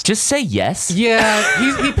biker vest. Just say yes.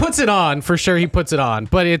 yeah, he puts it on for sure. He puts it on,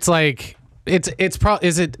 but it's like it's probably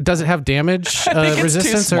does it have damage think it's too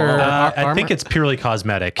resistance small. or I armor? think it's purely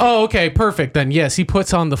cosmetic. Oh, okay, perfect. Then yes, he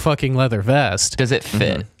puts on the fucking leather vest. Does it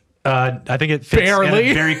fit? I think it fits Barely.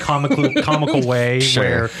 in a very comical way. Sure.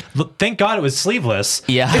 Where, look, thank God it was sleeveless.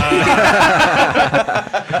 Yeah.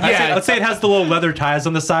 Yeah, Let's say it has the little leather ties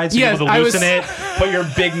on the side, so Yes, you're able I to was- loosen it, put your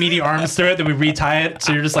big meaty arms through it, then we retie it,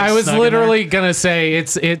 so you're just like. I was snug in literally gonna say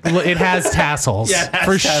it has tassels. Yeah, it has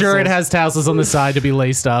for sure. It tassels. has tassels on the side to be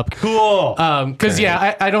laced up. there. Cool. Because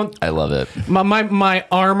I don't. I love it. My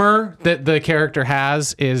armor that the character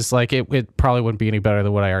has is like it probably wouldn't be any better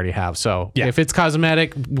than what I already have. So Yeah. if it's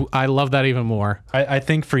cosmetic, I love that even more. I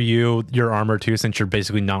think for you, your armor too, since you're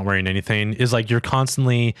basically not wearing anything, is like you're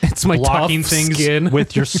constantly my blocking tough things skin.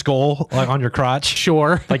 with your skull, like on your crotch,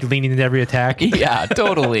 Sure. like leaning into every attack. Yeah,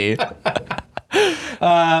 totally.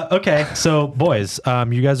 Okay, so boys,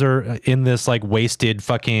 you guys are in this like wasted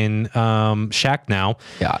fucking shack now.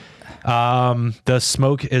 Yeah. The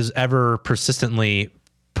smoke is ever persistently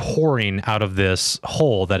pouring out of this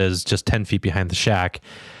hole that is just 10 feet behind the shack.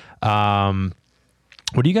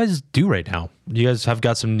 What do you guys do right now? You guys have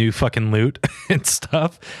got some new fucking loot and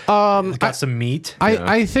stuff. Got some meat.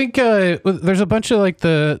 I think there's a bunch of like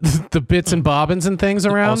the bits and bobbins and things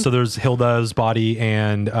around. Also, there's Hilda's body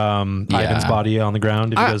and Ivan's body on the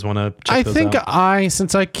ground. If you guys want to check I those think out.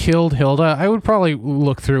 since I killed Hilda, I would probably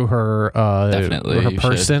look through her Definitely, her you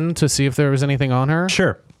person to see if there was anything on her.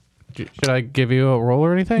 Sure. Should I give you a roll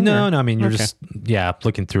or anything? No, or? no. I mean, you're Okay. just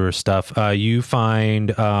looking through her stuff. You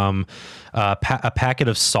find a packet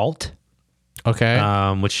of salt,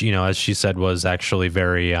 Okay. which as she said was actually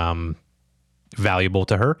very valuable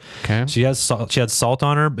to her. Okay. She has salt. She had salt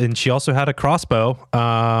on her, and she also had a crossbow.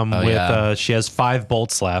 yeah. She has 5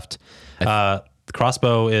 bolts left. The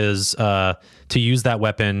crossbow is to use that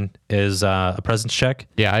weapon is a presence check,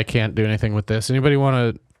 Yeah, I can't do anything with this. Anybody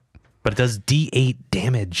want to? but it does D8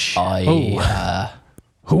 damage.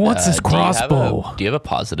 Who wants this Do you have crossbow? do you have a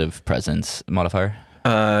positive presence modifier?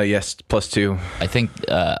 Yes, +2. I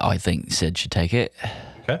think Sid should take it.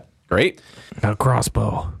 Okay. Great. Got a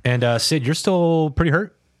crossbow. And Sid, you're still pretty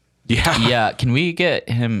hurt. Yeah. Yeah, can we get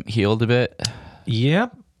him healed a bit? Yeah.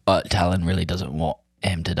 Talon really doesn't want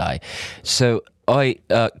him to die. So,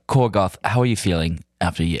 Korgoth, how are you feeling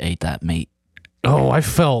after you ate that meat? Oh, I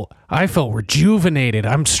felt rejuvenated.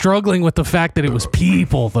 I'm struggling with the fact that it was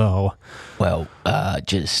people, though. Well,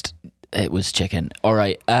 it was chicken. All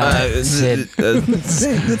right, Sid.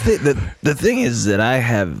 The thing is that I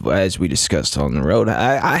have, as we discussed on the road,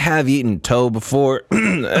 I have eaten toe before.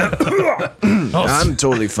 I'm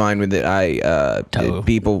totally fine with it. Toe.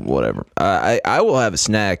 People, whatever. I will have a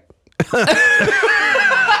snack.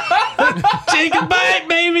 Take a bite,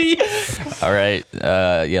 baby. All right,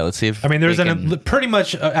 let's see if I mean, there's we can- pretty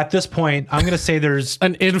much at this point, I'm going to say there's.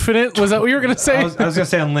 An infinite? Was that what you were gonna say? I was going to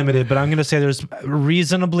say unlimited, but I'm going to say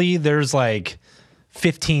there's like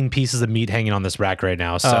 15 pieces of meat hanging on this rack right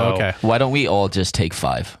now. So, Oh, okay. Why don't we all just take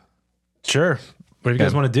 5? Sure. What do you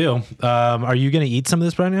guys want to do? Are you going to eat some of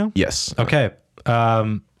this right now? Yes. Okay.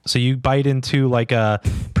 So you bite into like a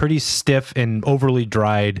pretty stiff and overly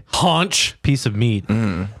dried Haunch. piece of meat,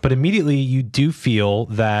 but immediately you do feel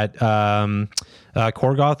that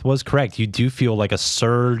Korgoth was correct. You do feel like a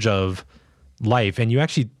surge of life, and you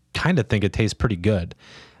actually kind of think it tastes pretty good.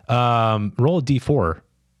 Roll a d4.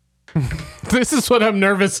 This is what I'm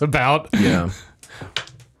nervous about. Yeah.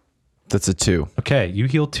 That's a 2. Okay, you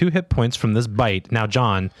heal 2 hit points from this bite. Now,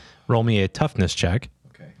 John, roll me a toughness check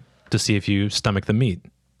to see if you stomach the meat.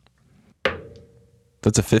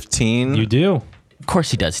 That's a 15. You do. Of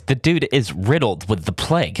course he does. The dude is riddled with the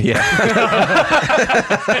plague. Yeah.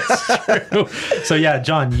 So yeah,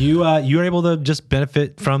 John, you are able to just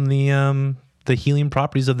benefit from the healing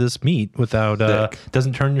properties of this meat without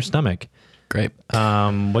doesn't turn your stomach. Great.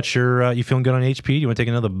 What's your you feeling good on HP? Do you want to take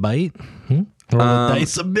another bite? Roll the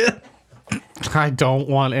dice a bit. I don't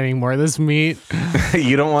want any more of this meat.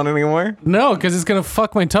 You don't want any more? No, because it's going to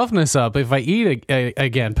fuck my toughness up if I eat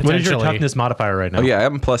again, potentially. What is your toughness modifier right now? Oh, yeah, I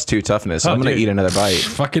have a +2 toughness. So I'm going to eat another bite.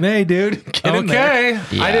 Fucking A, dude. Get in there.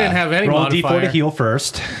 Okay. I didn't have any Roll a modifier. d4 to heal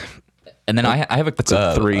first. And then I have a... That's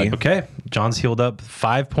a 3. Okay. John's healed up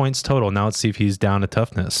 5 points total. Now let's see if he's down to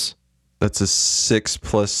toughness. That's a 6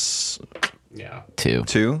 plus Yeah. 2.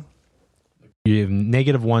 2. You have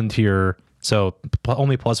 -1 to your... So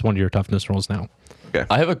only +1 to your toughness rolls now.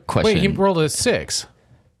 I have a question. Wait, he rolled a 6.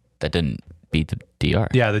 That didn't beat the DR.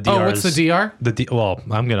 Yeah, the DR Oh, what's the DR? Well,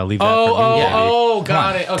 I'm going to leave that for you. Oh,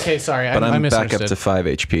 got it. Okay, sorry. But I I'm back up misunderstood. to 5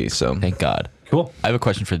 HP, so... Thank God. Cool. I have a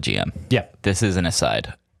question for the GM. Yeah. This is an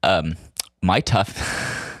aside. My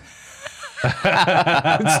tough...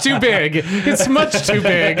 It's too big. It's much too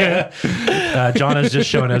big. John has just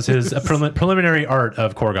shown us his preliminary art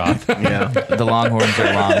of Korgoth. Yeah. The Longhorns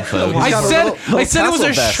are long, folks. I got a said little it was a tassel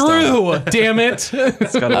vest shrew. Damn it.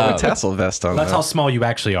 It's got a little tassel vest on That's it. how small you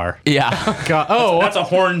actually are. Yeah. God. Oh, That's a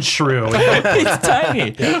horned shrew. It's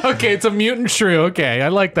tiny. okay. It's a mutant shrew. Okay, I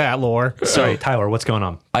like that lore. Sorry, Tyler, what's going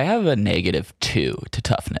on? I have a -2 to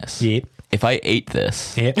toughness. Yep. If I ate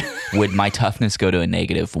this, Yep. would my toughness go to a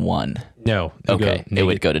 -1? No. Okay, it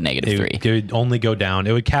would go to -3. It would only go down.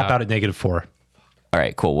 It would cap out at -4. All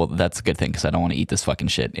right, cool. Well, that's a good thing because I don't want to eat this fucking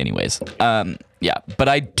shit anyways. Yeah, but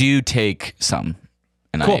I do take some,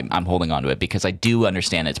 and Cool. I'm holding on to it because I do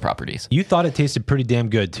understand its properties. You thought it tasted pretty damn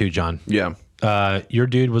good too, John. Yeah. Your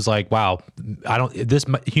dude was like, "Wow, I don't." This,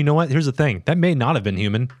 you know what? Here's the thing. That may not have been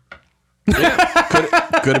human.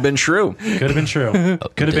 Could have been shrew. Could have been true.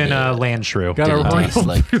 Could have been a land shrew. Got Did a it taste real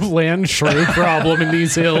like- land shrew problem in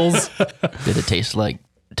these hills. Did it taste like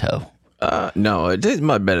toe? No, it is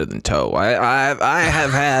much better than toe. I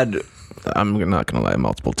have had... I'm not going to lie,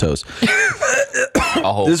 multiple toes.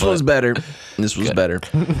 A whole This foot. was better. This was better.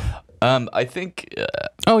 I think.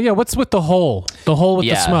 Oh yeah, what's with the hole? The hole with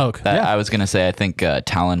the smoke. I was gonna say. I think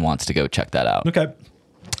Talon wants to go check that out. Okay.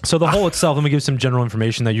 So the hole itself, let me give some general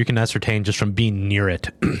information that you can ascertain just from being near it.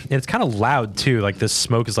 And it's kind of loud too. Like this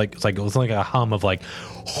smoke is like it's like a hum of like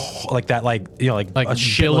that, like a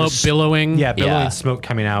shitload of billowing. Yeah, billowing Yeah. smoke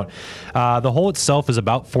coming out. The hole itself is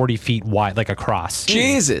about 40 feet wide, like across.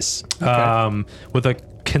 Jesus. With a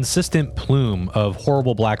consistent plume of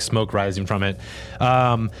horrible black smoke rising from it.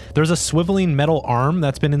 There's a swiveling metal arm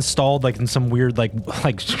that's been installed like in some weird like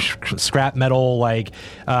scrap metal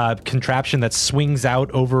contraption that swings out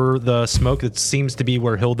over the smoke. That seems to be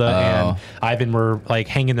where Hilda and Ivan were like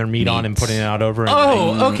hanging their meat on and putting it out over. And,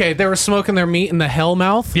 Oh, okay. They were smoking their meat in the hell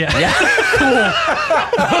mouth. yeah.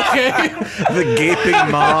 Okay. The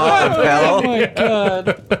gaping maw of hell. my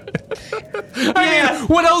god. I mean,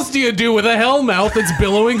 what else do you do with a hell mouth that's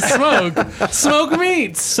billowing smoke? Smoke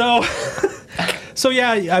meats. So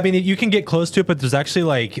yeah, I mean, you can get close to it, but there's actually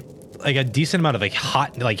like a decent amount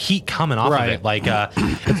of heat coming off Right. of it. Like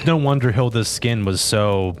it's no wonder Hilda's skin was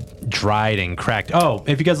so dried and cracked. Oh,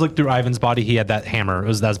 if you guys look through Ivan's body, he had that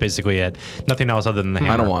hammer. That's basically it. Nothing else other than the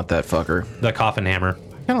hammer. I don't want that fucker. The coffin hammer.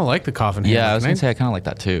 I kind of like the coffin hammer. Yeah, I was Can gonna say I kind of like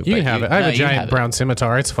that too. You but can have it. I have no, a you giant have it. brown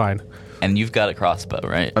scimitar. It's fine. And you've got a crossbow,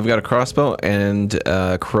 right? I've got a crossbow and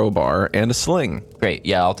a crowbar and a sling. Great.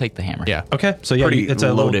 Yeah, I'll take the hammer. Yeah. Okay, so yeah, Pretty it's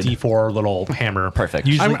a loaded. little D4 little hammer. Perfect.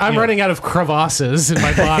 Usually, I'm running out of crevasses in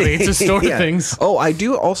my body to store Yeah. things. Oh, I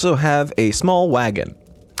do also have a small wagon.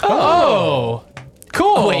 Oh,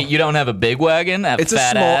 cool. Oh, wait, you don't have a big wagon? That It's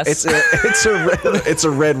fat a small. ass? It's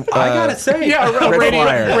a red. I gotta say, Yeah, a Red radio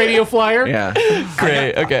flyer. radio flyer. Yeah.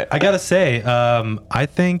 Great. Okay. I gotta say, I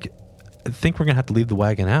think we're gonna have to leave the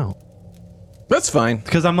wagon out. That's fine.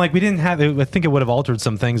 Because I'm like, we didn't have it. I think it would have altered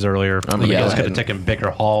some things earlier. gonna You go guys ahead could have taken a bigger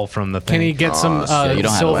haul from the thing. Can he get some shit, you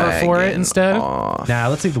don't have silver a for it wagon. instead? Nah,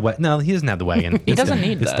 let's leave the wagon. No, he doesn't have the wagon. He doesn't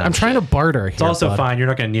need it's that. done. I'm trying to barter here. It's also bud. fine. You're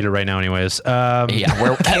not going to need it right now, anyways.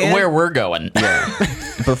 Where we're going.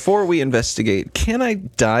 Before we investigate, can I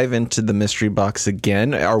dive into the mystery box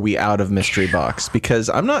again? Are we out of mystery box? Because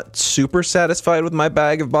I'm not super satisfied with my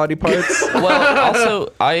bag of body parts. Well,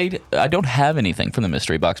 also, I don't have anything from the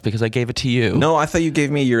mystery box because I gave it to you. No, I thought you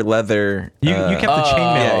gave me your leather. You kept the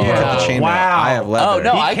chainmail. Yeah, you kept the chainmail. Wow. I have leather. Oh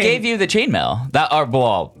no, I came- gave you the chainmail. That are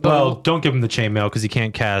well. Well, don't give him the chainmail because he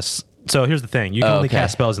can't cast. So here's the thing: you can only okay.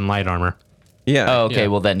 cast spells in light armor. Yeah. Oh, okay. Yeah.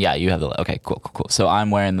 Well, then, yeah, you have the. Okay, cool. So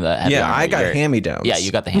I'm wearing the. Heavy Yeah, armor. I got You're- hand-me-downs. Yeah,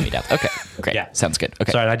 you got the hand-me-downs. Okay, great. Yeah. Sounds good.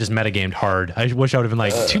 Okay. Sorry, I just metagamed hard. I wish I would have been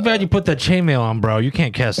like, too bad you put that chainmail on, bro. You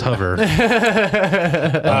can't cast hover.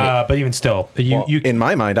 But even still, you In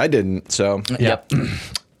my mind, I didn't. So Yep.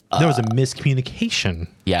 there was a miscommunication.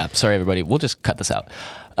 Yeah. Sorry, everybody. We'll just cut this out.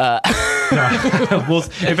 Well,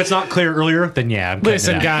 if it's not clear earlier, then yeah. I'm cutting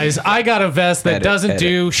Listen, it out. guys, I got a vest that Edit, doesn't edit.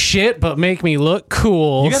 do shit but make me look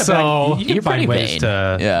cool. You gotta So you can You're find pretty ways vain.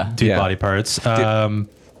 to Yeah. do Yeah. body parts. throw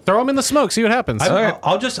them in the smoke. See what happens.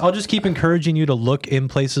 I'll just keep encouraging you to look in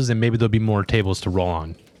places, and maybe there'll be more tables to roll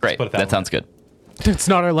on. Great. put it That that way. sounds good. It's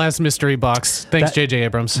not our last mystery box. Thanks, That- J.J.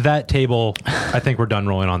 Abrams. That table, I think we're done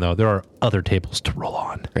rolling on though. There are other tables to roll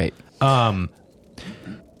on. Great.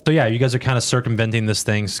 So yeah, you guys are kind of circumventing this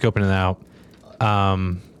thing, scoping it out.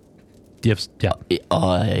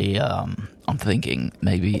 I'm thinking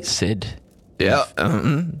maybe Sid. yeah.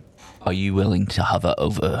 Are you willing to hover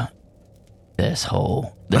over this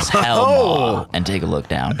hell and take a look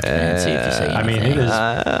down and see if you see anything? I mean, it is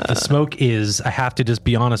the smoke is. I have to just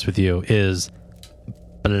be honest with you, is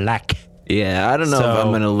black. Yeah, I don't know if So- I'm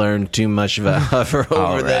going to learn too much about hover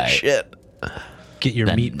over that right. shit. Get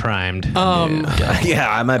your meat primed. Yeah,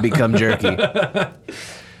 I might become jerky.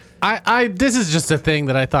 I this is just a thing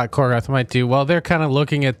that I thought Korgoth might do. While they're kind of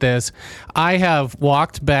looking at this, I have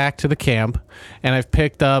walked back to the camp and I've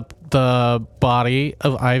picked up the body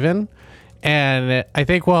of Ivan. And I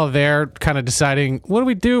think while they're kind of deciding, what do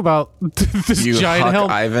we do about this You giant huck helm?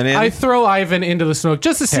 Ivan in? I throw Ivan into the smoke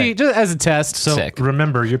just to see, just as a test. So Sick.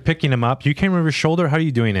 remember, you're picking him up. You came over his shoulder. How are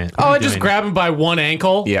you doing it? What Oh, are I you just doing? grab him by one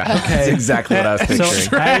ankle. Yeah, that's exactly what I was picturing. So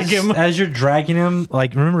Drag him. as you're dragging him,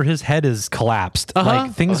 like remember his head is collapsed.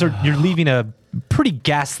 Like things are, you're leaving a pretty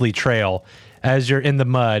ghastly trail as you're in the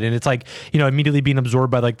mud, and it's like, you know, immediately being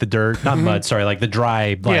absorbed by like the dirt, not mud, sorry, like the dry,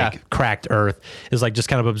 like Yeah. cracked earth is like just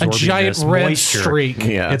kind of A absorbing giant this red moisture. streak.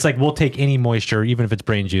 Yeah. It's like we'll take any moisture, even if it's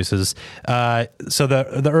brain juices. So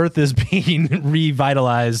the earth is being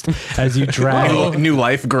revitalized as you drag. New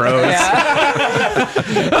life grows.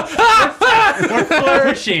 We're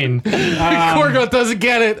flourishing, Korgoth doesn't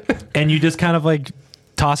get it. and you just kind of like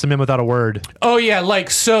toss him in without a word. Oh, yeah,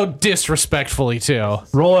 like so disrespectfully, too.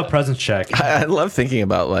 Roll a presence check. I love thinking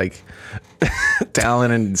about like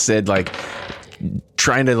Talon and Sid like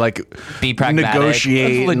trying to like Be pragmatic.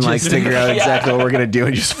 negotiate and like Logistic. figure out Yeah. exactly what we're gonna do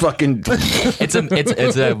and just fucking It's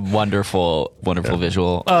a wonderful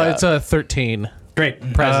visual. It's a 13.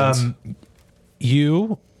 Great Presence.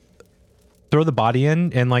 You throw the body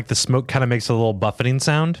in, and like the smoke kind of makes a little buffeting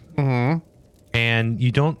sound, and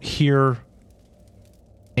you don't hear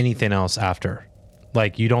anything else after.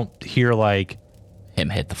 Like you don't hear like, Him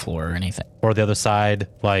hit the floor or anything. or the other side.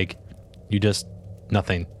 Like you just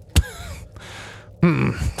nothing,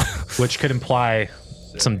 which could imply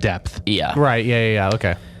some depth. Yeah. Right, yeah,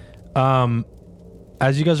 okay.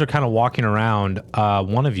 As you guys are kind of walking around,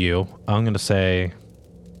 one of you, I'm going to say,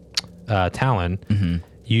 Talon,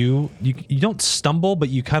 you don't stumble, but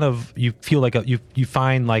you kind of you feel like you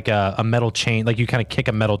find like a metal chain, like you kind of kick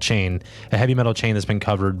a metal chain, a heavy metal chain that's been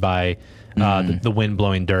covered by the wind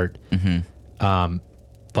blowing dirt,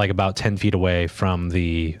 like about 10 feet away from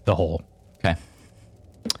the hole. Okay.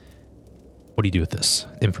 What do you do with this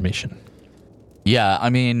information? Yeah, I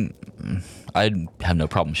mean, I'd have no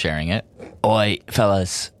problem sharing it. Oi,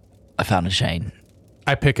 fellas, I found a chain.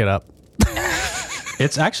 I pick it up.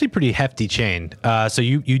 It's actually pretty hefty chain. So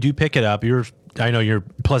you do pick it up. I know you're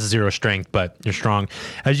 +0 strength, but you're strong.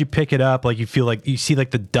 As you pick it up, like you feel like you see like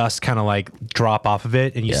the dust kind of like drop off of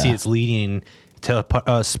it, and you see Yeah. it's leading to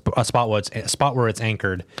a spot where it's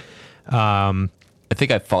anchored. I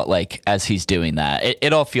think I felt like as he's doing that,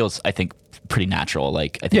 it all feels, I think, pretty natural.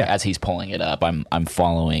 Like I think as he's pulling it up, I'm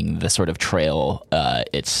following the sort of trail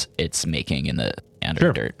it's making in the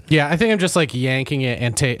dirt. Yeah, I think I'm just like yanking it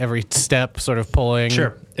and take every step, sort of pulling.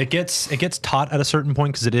 Sure. It gets taut at a certain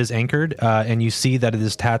point because it is anchored, and you see that it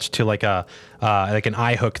is attached to like an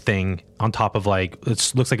eye hook thing on top of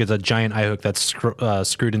looks like it's a giant eye hook that's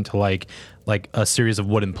screwed into like a series of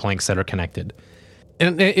wooden planks that are connected.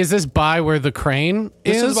 And is this by where the crane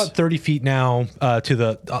is? This is about 30 feet now to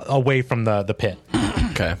the away from the pit.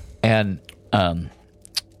 Okay. And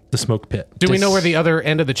the smoke pit. Do we know where the other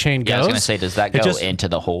end of the chain goes? Yeah, I was gonna say, does that go into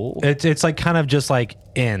the hole? It's like kind of just like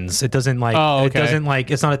ends. It doesn't like. Oh, okay. It doesn't like.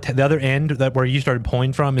 It's not the other end that where you started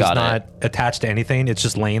pulling from is not attached to anything. It's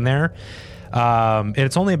just laying there. And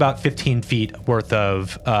it's only about 15 feet worth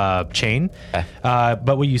of chain. Okay.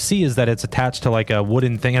 But what you see is that it's attached to like a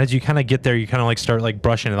wooden thing. And as you kind of get there, you kind of like start like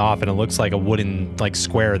brushing it off, and it looks like a wooden like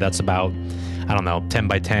square that's about, I don't know, 10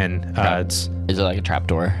 by 10. Is it like a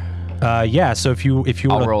trapdoor? Yeah. So if you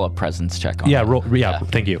I'll roll a presence check on it. Yeah.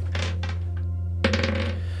 Thank you.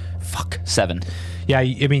 Fuck. 7. Yeah.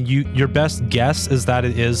 I mean, your best guess is that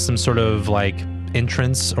it is some sort of like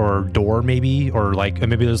entrance or door maybe, or like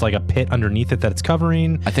maybe there's like a pit underneath it that it's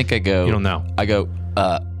covering. I think I go. You don't know. I go.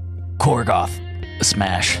 Korgoth,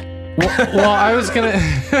 smash. Well, I was gonna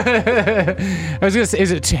say,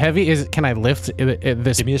 is it too heavy? Can I lift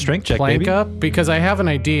this? Give me a strength check, plank baby. up? Because I have an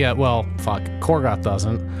idea. Well, fuck, Korgoth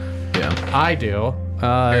doesn't. Yeah, I do.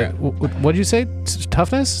 What'd you say?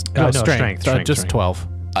 Toughness? No, strength. Just strength. 12.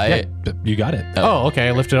 You got it. Oh, okay.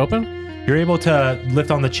 I lift it open. You're able to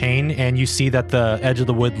lift on the chain, and you see that the edge of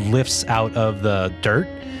the wood lifts out of the dirt,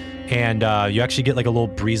 and you actually get like a little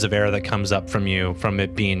breeze of air that comes up from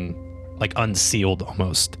it being like unsealed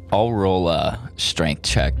almost. I'll roll a strength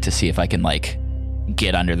check to see if I can like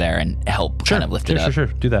get under there and help kind of lift it up. Sure.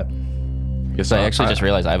 Do that. So I actually just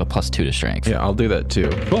realized I have a +2 to strength. Yeah, I'll do that too.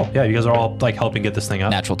 Cool. Yeah, you guys are all like helping get this thing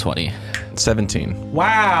up. Natural 20. 17.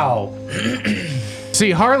 Wow.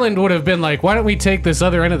 See, Harland would have been like, why don't we take this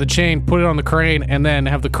other end of the chain, put it on the crane, and then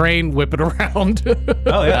have the crane whip it around?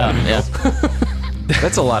 Oh yeah. Yeah.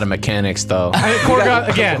 That's a lot of mechanics, though.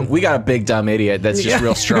 Again. We got a big dumb idiot that's just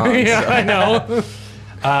real strong. Yeah, so. I know.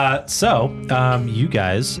 So you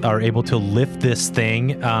guys are able to lift this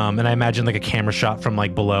thing, and I imagine like a camera shot from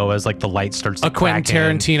like below as like the light starts to A Quentin crack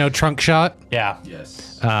in. Tarantino trunk shot. Yeah.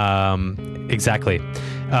 Yes. Exactly.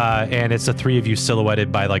 And it's the three of you silhouetted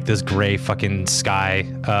by like this gray fucking sky,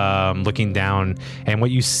 looking down. And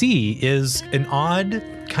what you see is an odd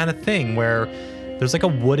kind of thing where there's like a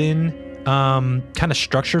wooden kind of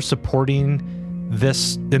structure supporting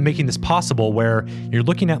this and making this possible, where you're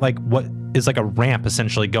looking at like what is like a ramp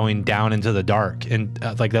essentially going down into the dark. And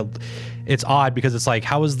like that, it's odd because it's like,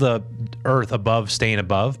 how is the earth above staying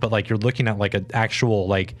above? But like you're looking at like an actual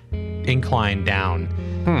like incline down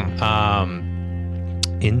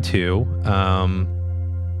into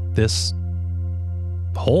this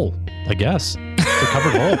hole, I guess. It's a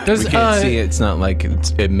covered hole. Does, We can't see it. It's not like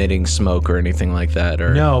it's emitting smoke or anything like that.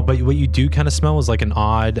 Or No, but what you do kind of smell is like an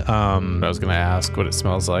odd. I was going to ask what it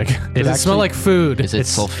smells like. Does it actually- smell like food? Is it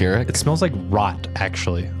sulfuric? It smells like rot,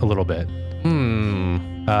 actually, a little bit.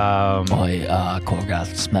 Boy,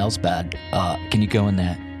 Korgoth smells bad. Can you go in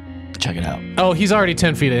there? Check it out. Oh, he's already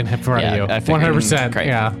 10 feet in front Yeah, of you. I figured. 100%. Great.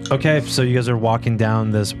 Yeah. Okay, so you guys are walking down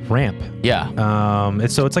this ramp. Yeah. It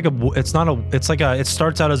starts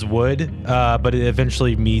out as wood, but it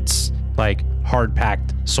eventually meets like hard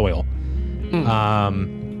packed soil.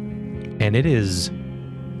 And it is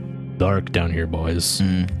dark down here, boys.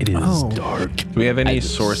 It is dark. do we have any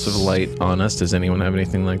source of light on us? Does anyone have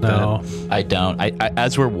anything like No. I don't. I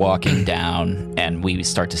as we're walking down and we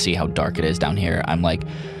start to see how dark it is down here, I'm like,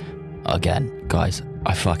 again, guys,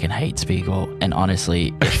 I fucking hate Spiegel. And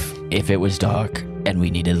honestly, if it was dark and we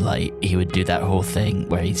needed light, he would do that whole thing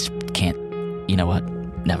where he can't. You know what?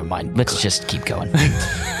 Never mind. Let's just keep going.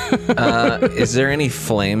 that? Is there any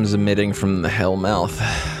flames emitting from the hell mouth?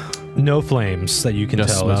 No flames that you can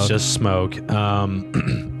Just tell. smoke. It's just smoke. All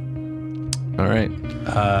right.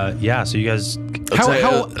 Yeah. So you guys. How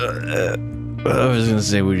I was gonna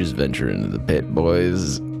say we just venture into the pit,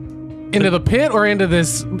 boys. into the pit or into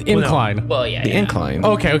this incline? Well, yeah. The incline.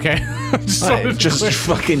 Okay. Just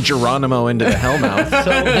fucking Geronimo into the hell mouth.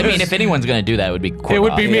 I mean, if anyone's gonna do that, it would be. It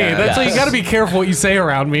would be me. Yeah. That's why you got to be careful what you say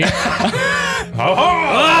around me.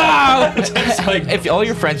 It's like if all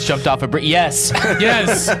your friends jumped off a bridge. Yes.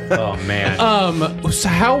 Yes. Oh man. So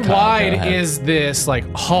how wide ahead. is this like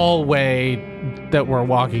hallway that we're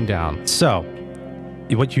walking down? So,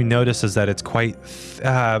 what you notice is that it's quite.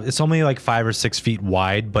 It's only like 5 or 6 feet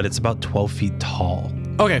wide, but it's about 12 feet tall.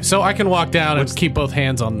 Okay, so I can walk down and keep both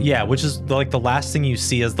hands on. Yeah, which is like the last thing you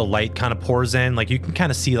see as the light kind of pours in. Like you can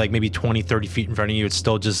kind of see like maybe 20, 30 feet in front of you. It's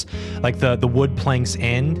still just like the wood planks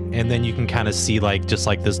in, and then you can kind of see like just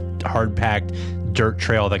like this hard packed dirt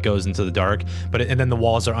trail that goes into the dark. And then the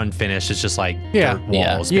walls are unfinished. It's just like dirt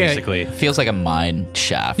walls basically. It feels like a mine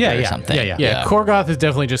shaft or something. Yeah, Korgoth is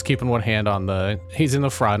definitely just keeping one hand on he's in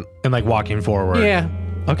the front. And like walking forward. Yeah.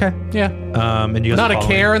 Okay. Yeah. And you guys not a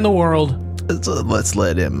care in the world. Let's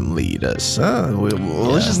let him lead us.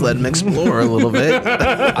 Let's just let him explore a little bit.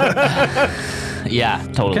 Yeah,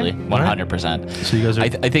 totally. Okay. 100%. So you guys are... I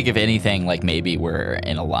think if anything, like maybe we're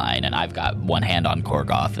in a line and I've got one hand on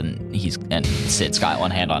Korgoth and Sid's got one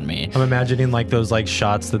hand on me. I'm imagining like those like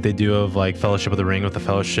shots that they do of like Fellowship of the Ring with the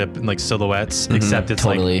Fellowship and like silhouettes, except it's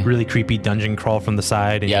like really creepy dungeon crawl from the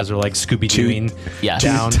side, and you guys are like Scooby-Dooing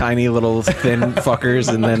down. Two tiny little thin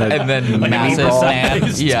fuckers, and then like massive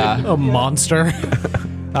man. Yeah, a monster.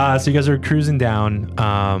 So you guys are cruising down.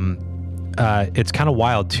 It's kind of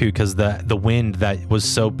wild too, because the wind that was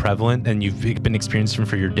so prevalent and you've been experiencing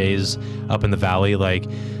for your days up in the valley, like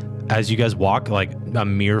as you guys walk like a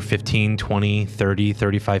mere 15, 20, 30,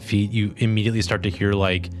 35 feet, you immediately start to hear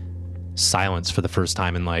like silence for the first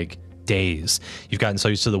time in like days. You've gotten so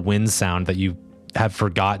used to the wind sound that you have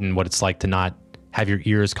forgotten what it's like to not have your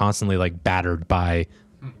ears constantly like battered by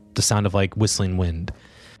the sound of like whistling wind.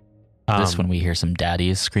 This when we hear some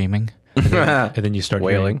daddies screaming. And then you start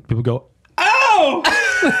wailing. People go, "Ow!"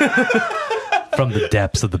 from the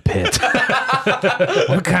depths of the pit.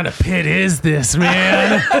 What kind of pit is this,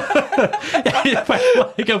 man?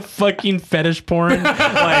 Like a fucking fetish porn, like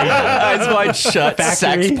eyes wide shut,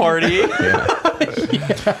 factory. sex party.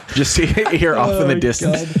 Just hear off in the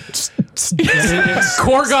distance.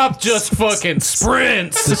 Korgoth just fucking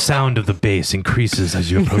sprints. The sound of the bass increases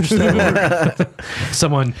as you approach the door.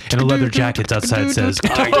 Someone in a leather jacket outside says,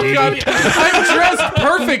 Oh God, I'm dressed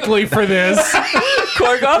perfectly for this.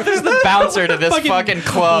 Korgoth is the bouncer to this fucking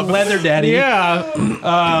club. "Leather daddy." Yeah.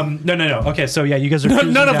 No. Okay, so yeah, you guys are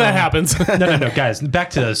cruising None of down. that happens. No, guys. Back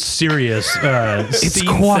to serious. It's scene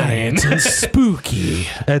quiet setting. and spooky.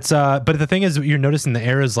 It's but the thing is, you're noticing the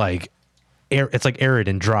air is like air. It's like arid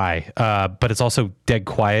and dry, but it's also dead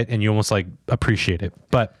quiet, and you almost like appreciate it.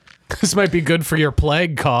 But This might be good for your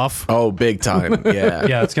plague cough. Oh, big time. Yeah.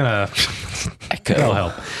 yeah, it's gonna that'll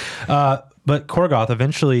help. But Korgoth,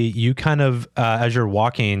 eventually, you kind of as you're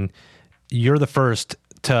walking, you're the first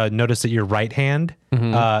to notice that your right hand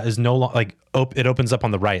is no longer like it opens up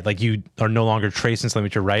on the right. Like you are no longer tracing something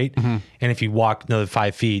with your right, and if you walk another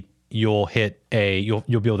 5 feet, you'll hit you'll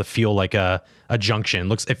be able to feel like a junction.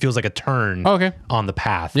 It feels like a turn. On the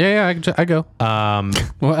path. Yeah, I go.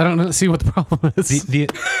 Well, I don't see what the problem is.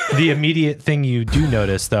 The immediate thing you do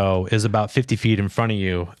notice though is about 50 feet in front of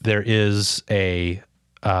you. There is a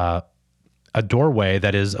doorway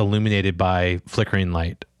that is illuminated by flickering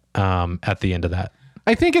light. At the end of that,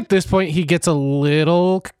 I think at this point he gets a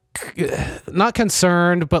little not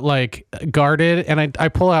concerned, but like guarded, and I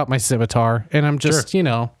pull out my scimitar, and I'm just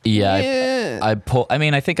I pull. I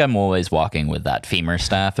mean, I think I'm always walking with that femur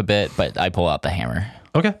staff a bit, but I pull out the hammer.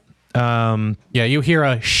 Okay. Yeah, you hear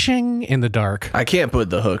a shing in the dark. I can't put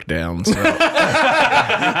the hook down. So.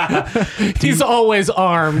 He's always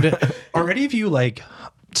armed. Are any of you like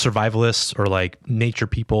survivalists or like nature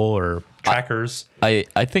people or trackers? I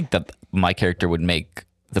think that my character would make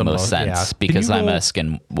the most sense because I'm a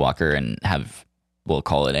skinwalker and we'll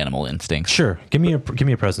call it animal instinct. Sure. Give me a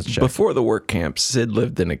presence check. Before the work camp, Sid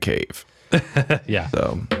lived in a cave. Yeah.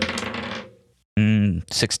 So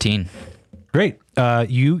 16. Great.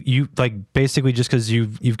 You like basically just because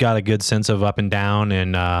you've got a good sense of up and down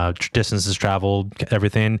and distances traveled,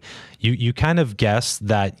 everything. You kind of guess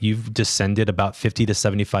that you've descended about 50 to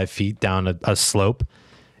 75 feet down a slope,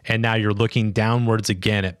 and now you're looking downwards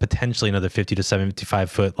again at potentially another 50 to 75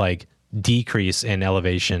 foot like decrease in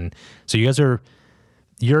elevation. So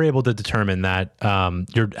you're able to determine that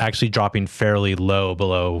you're actually dropping fairly low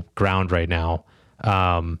below ground right now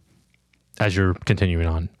as you're continuing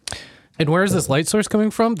on. And where is this light source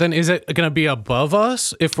coming from? Then is it going to be above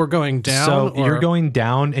us if we're going down? So you're going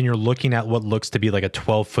down and you're looking at what looks to be like a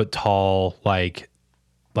 12-foot tall like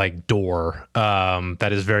door that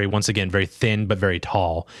is once again very thin but very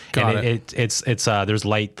tall. Got and it's there's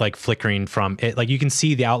light like flickering from it. Like you can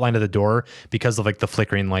see the outline of the door because of like the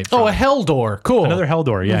flickering light. Oh, a hell door. Cool. Another hell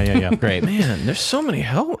door. Yeah. Great. man, there's so many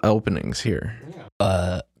hell openings here.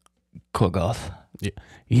 Korgoth.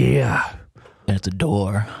 Yeah. It's a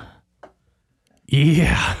door.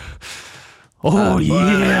 Yeah. Oh,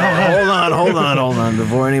 yeah. Hold on.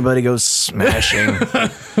 Before anybody goes smashing.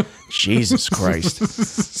 Jesus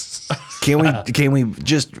Christ. Can we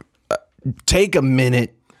just take a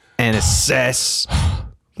minute and assess?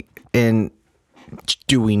 And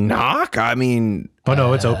do we knock? I mean, Oh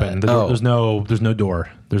no, it's open. There's no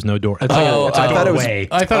door. There's no door. It's I thought it was.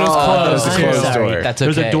 I thought it was closed. closed Sorry, door. that's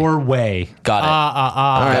okay. There's a doorway. Got it.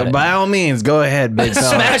 All right, by all means, go ahead, big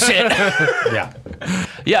fella. Smash it. Yeah.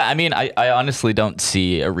 Yeah, I mean, I honestly don't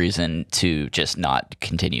see a reason to just not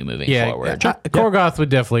continue moving forward. Korgoth would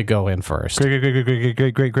definitely go in first.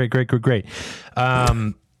 Great.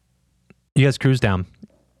 You guys cruise down,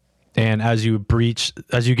 and as you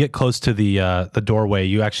get close to the doorway,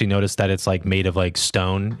 you actually notice that it's like made of like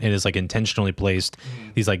stone. It is like intentionally placed.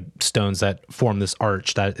 These like stones that form this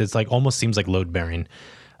arch that it's like almost seems like load bearing,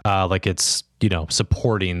 like it's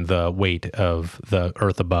supporting the weight of the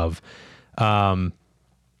earth above.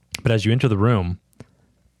 But as you enter the room,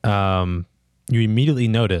 you immediately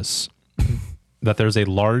notice that there's a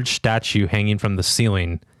large statue hanging from the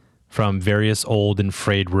ceiling from various old and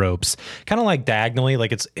frayed ropes, kind of like diagonally,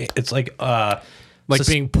 like it's like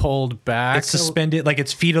being pulled back. It's suspended, like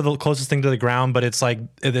its feet are the closest thing to the ground, but it's like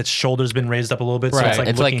its shoulders been raised up a little bit, so Right.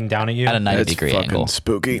 it's looking down at you at a 90-degree fucking angle.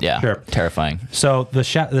 spooky. Yeah, Sure. terrifying. So the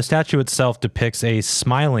statue itself depicts a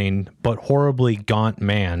smiling but horribly gaunt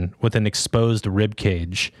man with an exposed rib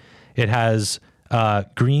cage. It has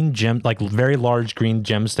green very large green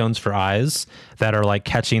gemstones for eyes that are like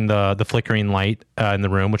catching the flickering light in the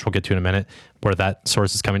room, which we'll get to in a minute, where that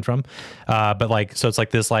source is coming from. So it's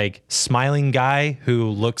like this like smiling guy who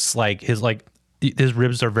looks like his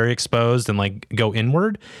ribs are very exposed and like go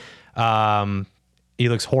inward. He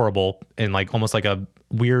looks horrible and like almost like a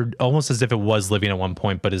weird, almost as if it was living at one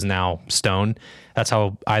point, but is now stone. That's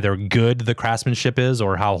how either good the craftsmanship is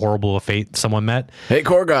or how horrible a fate someone met. Hey,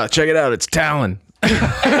 Korgoth, check it out. It's Talon.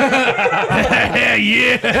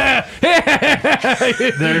 Yeah.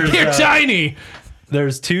 You're tiny.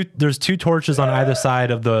 There's two torches on either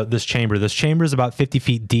side of this chamber. This chamber is about 50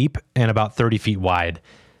 feet deep and about 30 feet wide.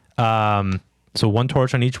 So one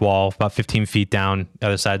torch on each wall, about 15 feet down. The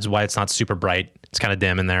other side's why it's not super bright. It's kind of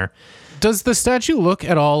dim in there. Does the statue look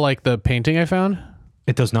at all like the painting I found?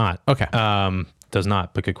 It does not. Okay. Does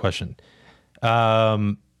not, but good question.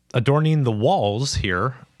 Adorning the walls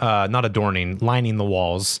here, not adorning, lining the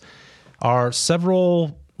walls, are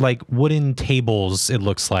several like wooden tables, it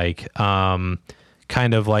looks like. Kind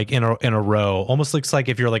of like in a row. Almost looks like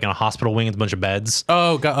if you're like in a hospital wing with a bunch of beds.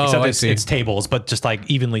 Oh, God. Oh, Except I see. it's tables, but just like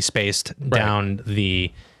evenly spaced down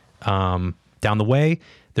the way.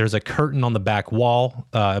 There's a curtain on the back wall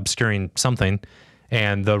obscuring something,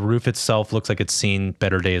 and the roof itself looks like it's seen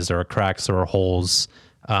better days. There are cracks, there are holes.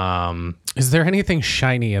 Is there anything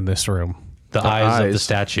shiny in this room? The eyes of the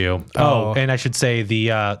statue. Oh, and I should say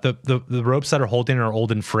the ropes that are holding are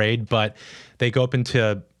old and frayed, but they go up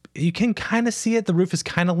into. You can kind of see it. The roof is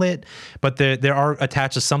kind of lit, but there are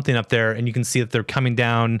attached to something up there, and you can see that they're coming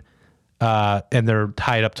down, and they're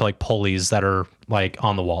tied up to like pulleys that are like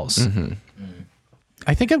on the walls. Mm-hmm.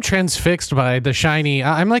 I think I'm transfixed by the shiny.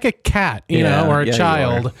 I'm like a cat, you know, or a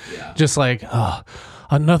child, just like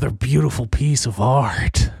another beautiful piece of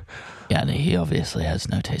art. Yeah, and he obviously has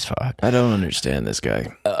no taste for art. I don't understand this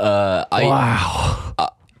guy. Wow.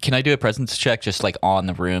 Can I do a presence check just like on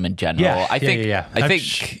the room in general? I think. I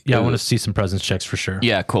want to see some presence checks for sure.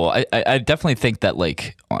 Yeah, cool. I definitely think that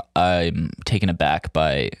like I'm taken aback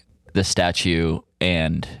by the statue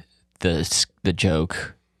and the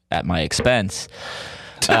joke at my expense.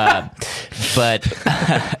 But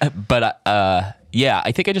yeah,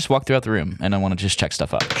 I think I just walk throughout the room and I want to just check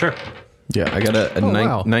stuff up. Sure. Yeah, I got a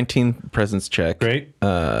wow. 19 presence check. Great.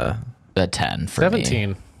 A 10 for 17.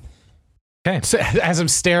 me. Okay. So, as I'm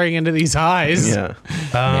staring into these eyes, Yeah.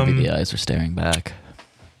 Maybe the eyes are staring back.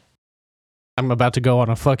 I'm about to go on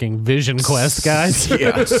a fucking vision quest, guys.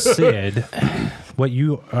 Yeah. Sid, what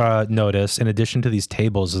you notice in addition to these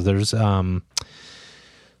tables is there's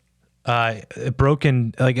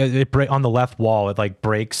broken on the left wall. It like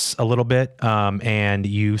breaks a little bit, and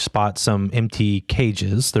you spot some empty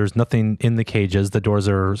cages. There's nothing in the cages. The doors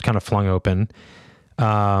are kind of flung open.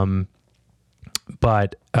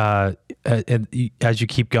 But as you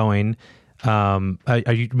keep going,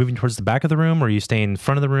 are you moving towards the back of the room, or are you staying in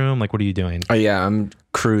front of the room? Like, what are you doing? Oh yeah, I'm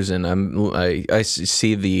cruising. I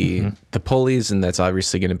see the pulleys, and that's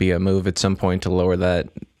obviously going to be a move at some point to lower that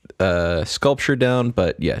sculpture down.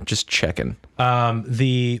 But yeah, just checking. When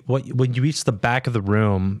you reach the back of the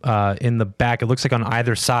room, in the back, it looks like on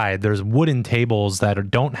either side there's wooden tables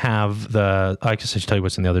that don't have the. I guess I should tell you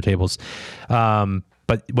what's in the other tables.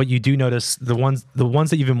 But what you do notice, the ones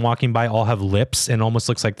that you've been walking by all have lips, and almost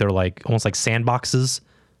looks like they're like almost like sandboxes,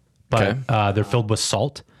 but they're filled with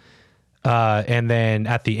salt. And then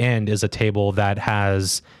at the end is a table that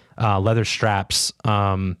has leather straps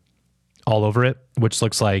all over it, which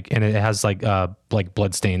looks like, and it has like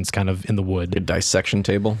blood stains kind of in the wood. A dissection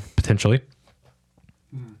table, potentially.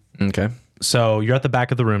 Okay. So you're at the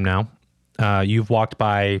back of the room now. You've walked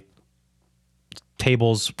by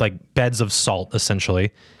tables, like beds of salt,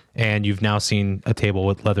 essentially, and you've now seen a table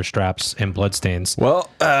with leather straps and blood stains. Well,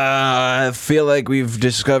 I feel like we've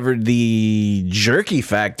discovered the jerky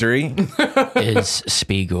factory. Is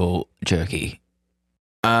Spiegel jerky?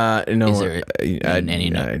 No. Is there any?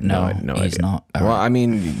 No, he's idea. not. All Well, right. I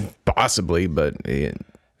mean, possibly, but he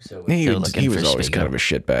So was looking for always Spiegel. kind of a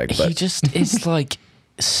shitbag. But He just is like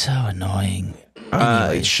so annoying.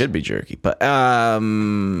 it should be jerky. But I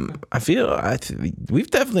feel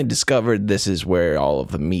we've definitely discovered this is where all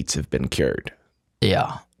of the meats have been cured.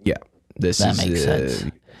 Yeah, Yeah, this that is makes sense.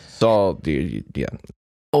 Salt. Yeah.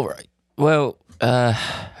 All right. Well, how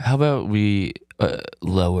about we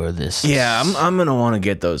lower this? Yeah, I'm gonna want to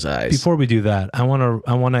get those eyes. Before we do that, I want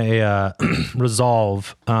to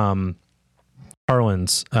resolve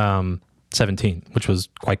Harlan's 17, which was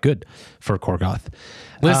quite good for Korgoth.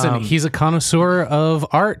 Listen, he's a connoisseur of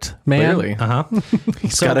art, man. Clearly,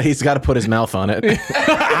 he's got to put his mouth on it.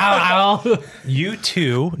 Ow, ow. You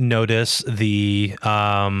two notice the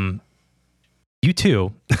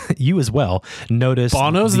you as well notice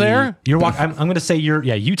Bono's there? You're walking. I'm going to say you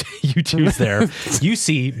two's there. You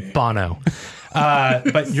see Bono.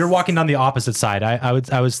 But you're walking down the opposite side.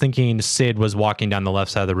 I was thinking Sid was walking down the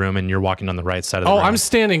left side of the room and you're walking on the right side of the room. Oh, I'm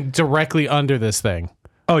standing directly under this thing.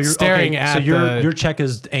 Oh, you're staring okay, at so the- your check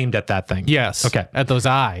is aimed at that thing. Yes. Okay. At those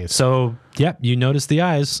eyes. So, yep, you notice the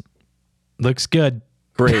eyes. Looks good.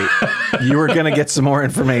 Great. You were gonna get some more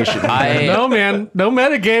information. No, man. No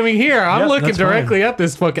metagaming here. I'm Yep, looking that's directly at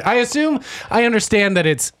this fucking. I understand that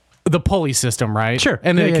it's the pulley system, right? Sure.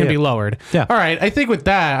 And then Yeah, it can yeah, be yeah. lowered. Yeah. All right. I think with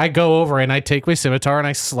that, I go over and I take my scimitar and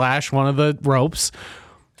I slash one of the ropes.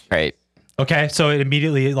 Right. Okay, so it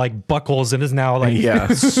immediately like buckles and is now like Yeah.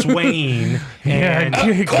 swaying. And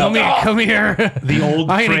Come here. the old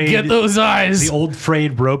I need to frayed, get those eyes. the old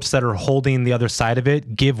frayed ropes that are holding the other side of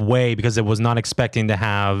it give way because it was not expecting to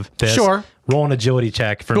have this. Sure. Roll an agility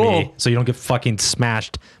check for Cool. me so you don't get fucking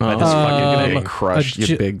smashed by this You're fucking gonna thing. crush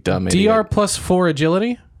you big dumb DR idiot. +4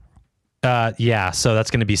 agility. Yeah, so that's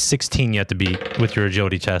going to be 16 you have to beat with your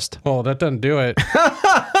agility test. Oh, that doesn't do it.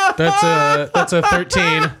 That's a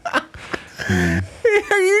 13.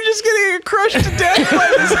 Are you just gonna get crushed to death by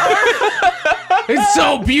this arm? It's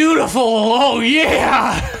so beautiful. Oh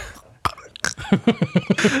yeah.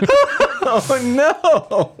 Oh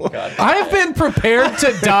no! I've been prepared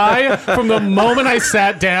to die from the moment I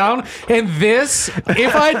sat down, and this,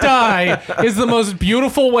 if I die, is the most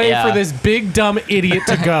beautiful way Yeah. for this big dumb idiot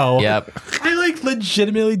to go. Yep. I like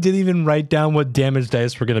legitimately didn't even write down what damage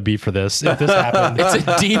dice were going to be for this if this happened. It's a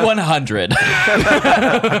D100.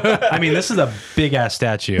 I mean, this is a big ass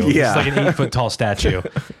statue. Yeah. It's like an 8-foot tall statue.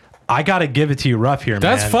 I got to give it to you rough here, man.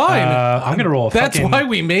 That's fine. I'm going to roll a That's fucking... why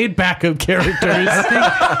we made backup characters.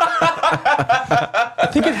 I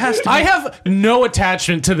think it has to be... I have no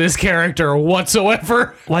attachment to this character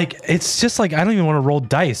whatsoever. Like, it's just like, I don't even want to roll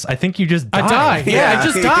dice. I think you just die. I die. Yeah, I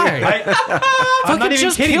just die. I'm not even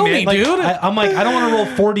just kidding, kill man. me, Like, dude. I'm like, I don't want to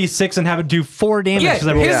roll 4d6 and have it do 4 damage Yeah, because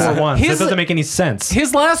I rolled his- 4 ones. his- That doesn't make any sense.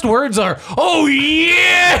 His last words are, "Oh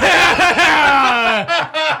yeah!"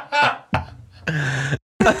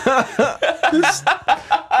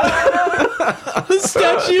 The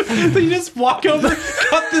statue that you just walk over,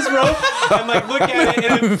 cut this rope, and like look at it,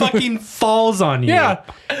 and it fucking falls on you. Yeah.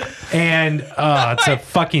 And it's a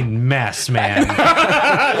fucking mess, man.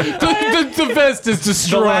 the vest is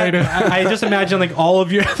destroyed. I just imagine like all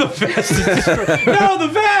of your the vest is destroyed. No, the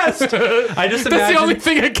vest. I just That's imagine the only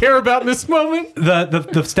thing I care about in this moment.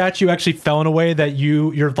 the statue actually fell in a way that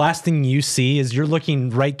your last thing you see is you're looking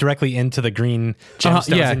right directly into the green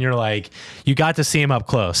gemstones, yeah. and you're like, you got to see him up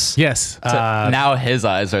close. Yes. Now his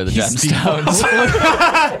eyes are the gemstones.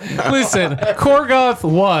 Listen, Korgoth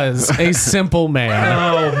was a simple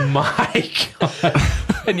man. Oh my god.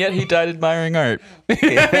 And yet he died admiring art.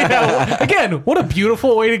 Again, what a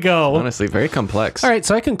beautiful way to go. Honestly, very complex. All right,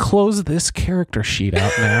 so I can close this character sheet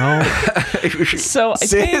out now. So I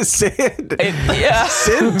think Sid yeah.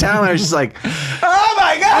 Sid Talon is just like, oh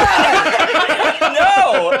my god!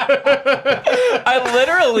 No. I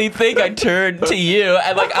literally think I turned to you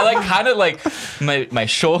and I kind of like my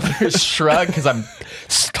shoulders shrug because I'm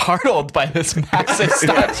startled by this massive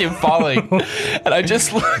statue falling, and I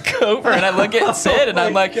just look over and I look at Sid and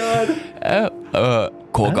I'm like,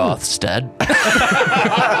 Korgoth's dead.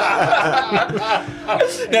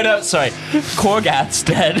 No, sorry. Korgath's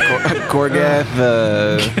dead. Korgath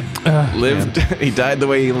lived. He died the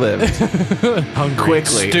way he lived.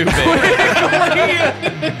 Quickly. Stupid.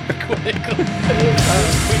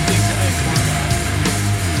 Quickly.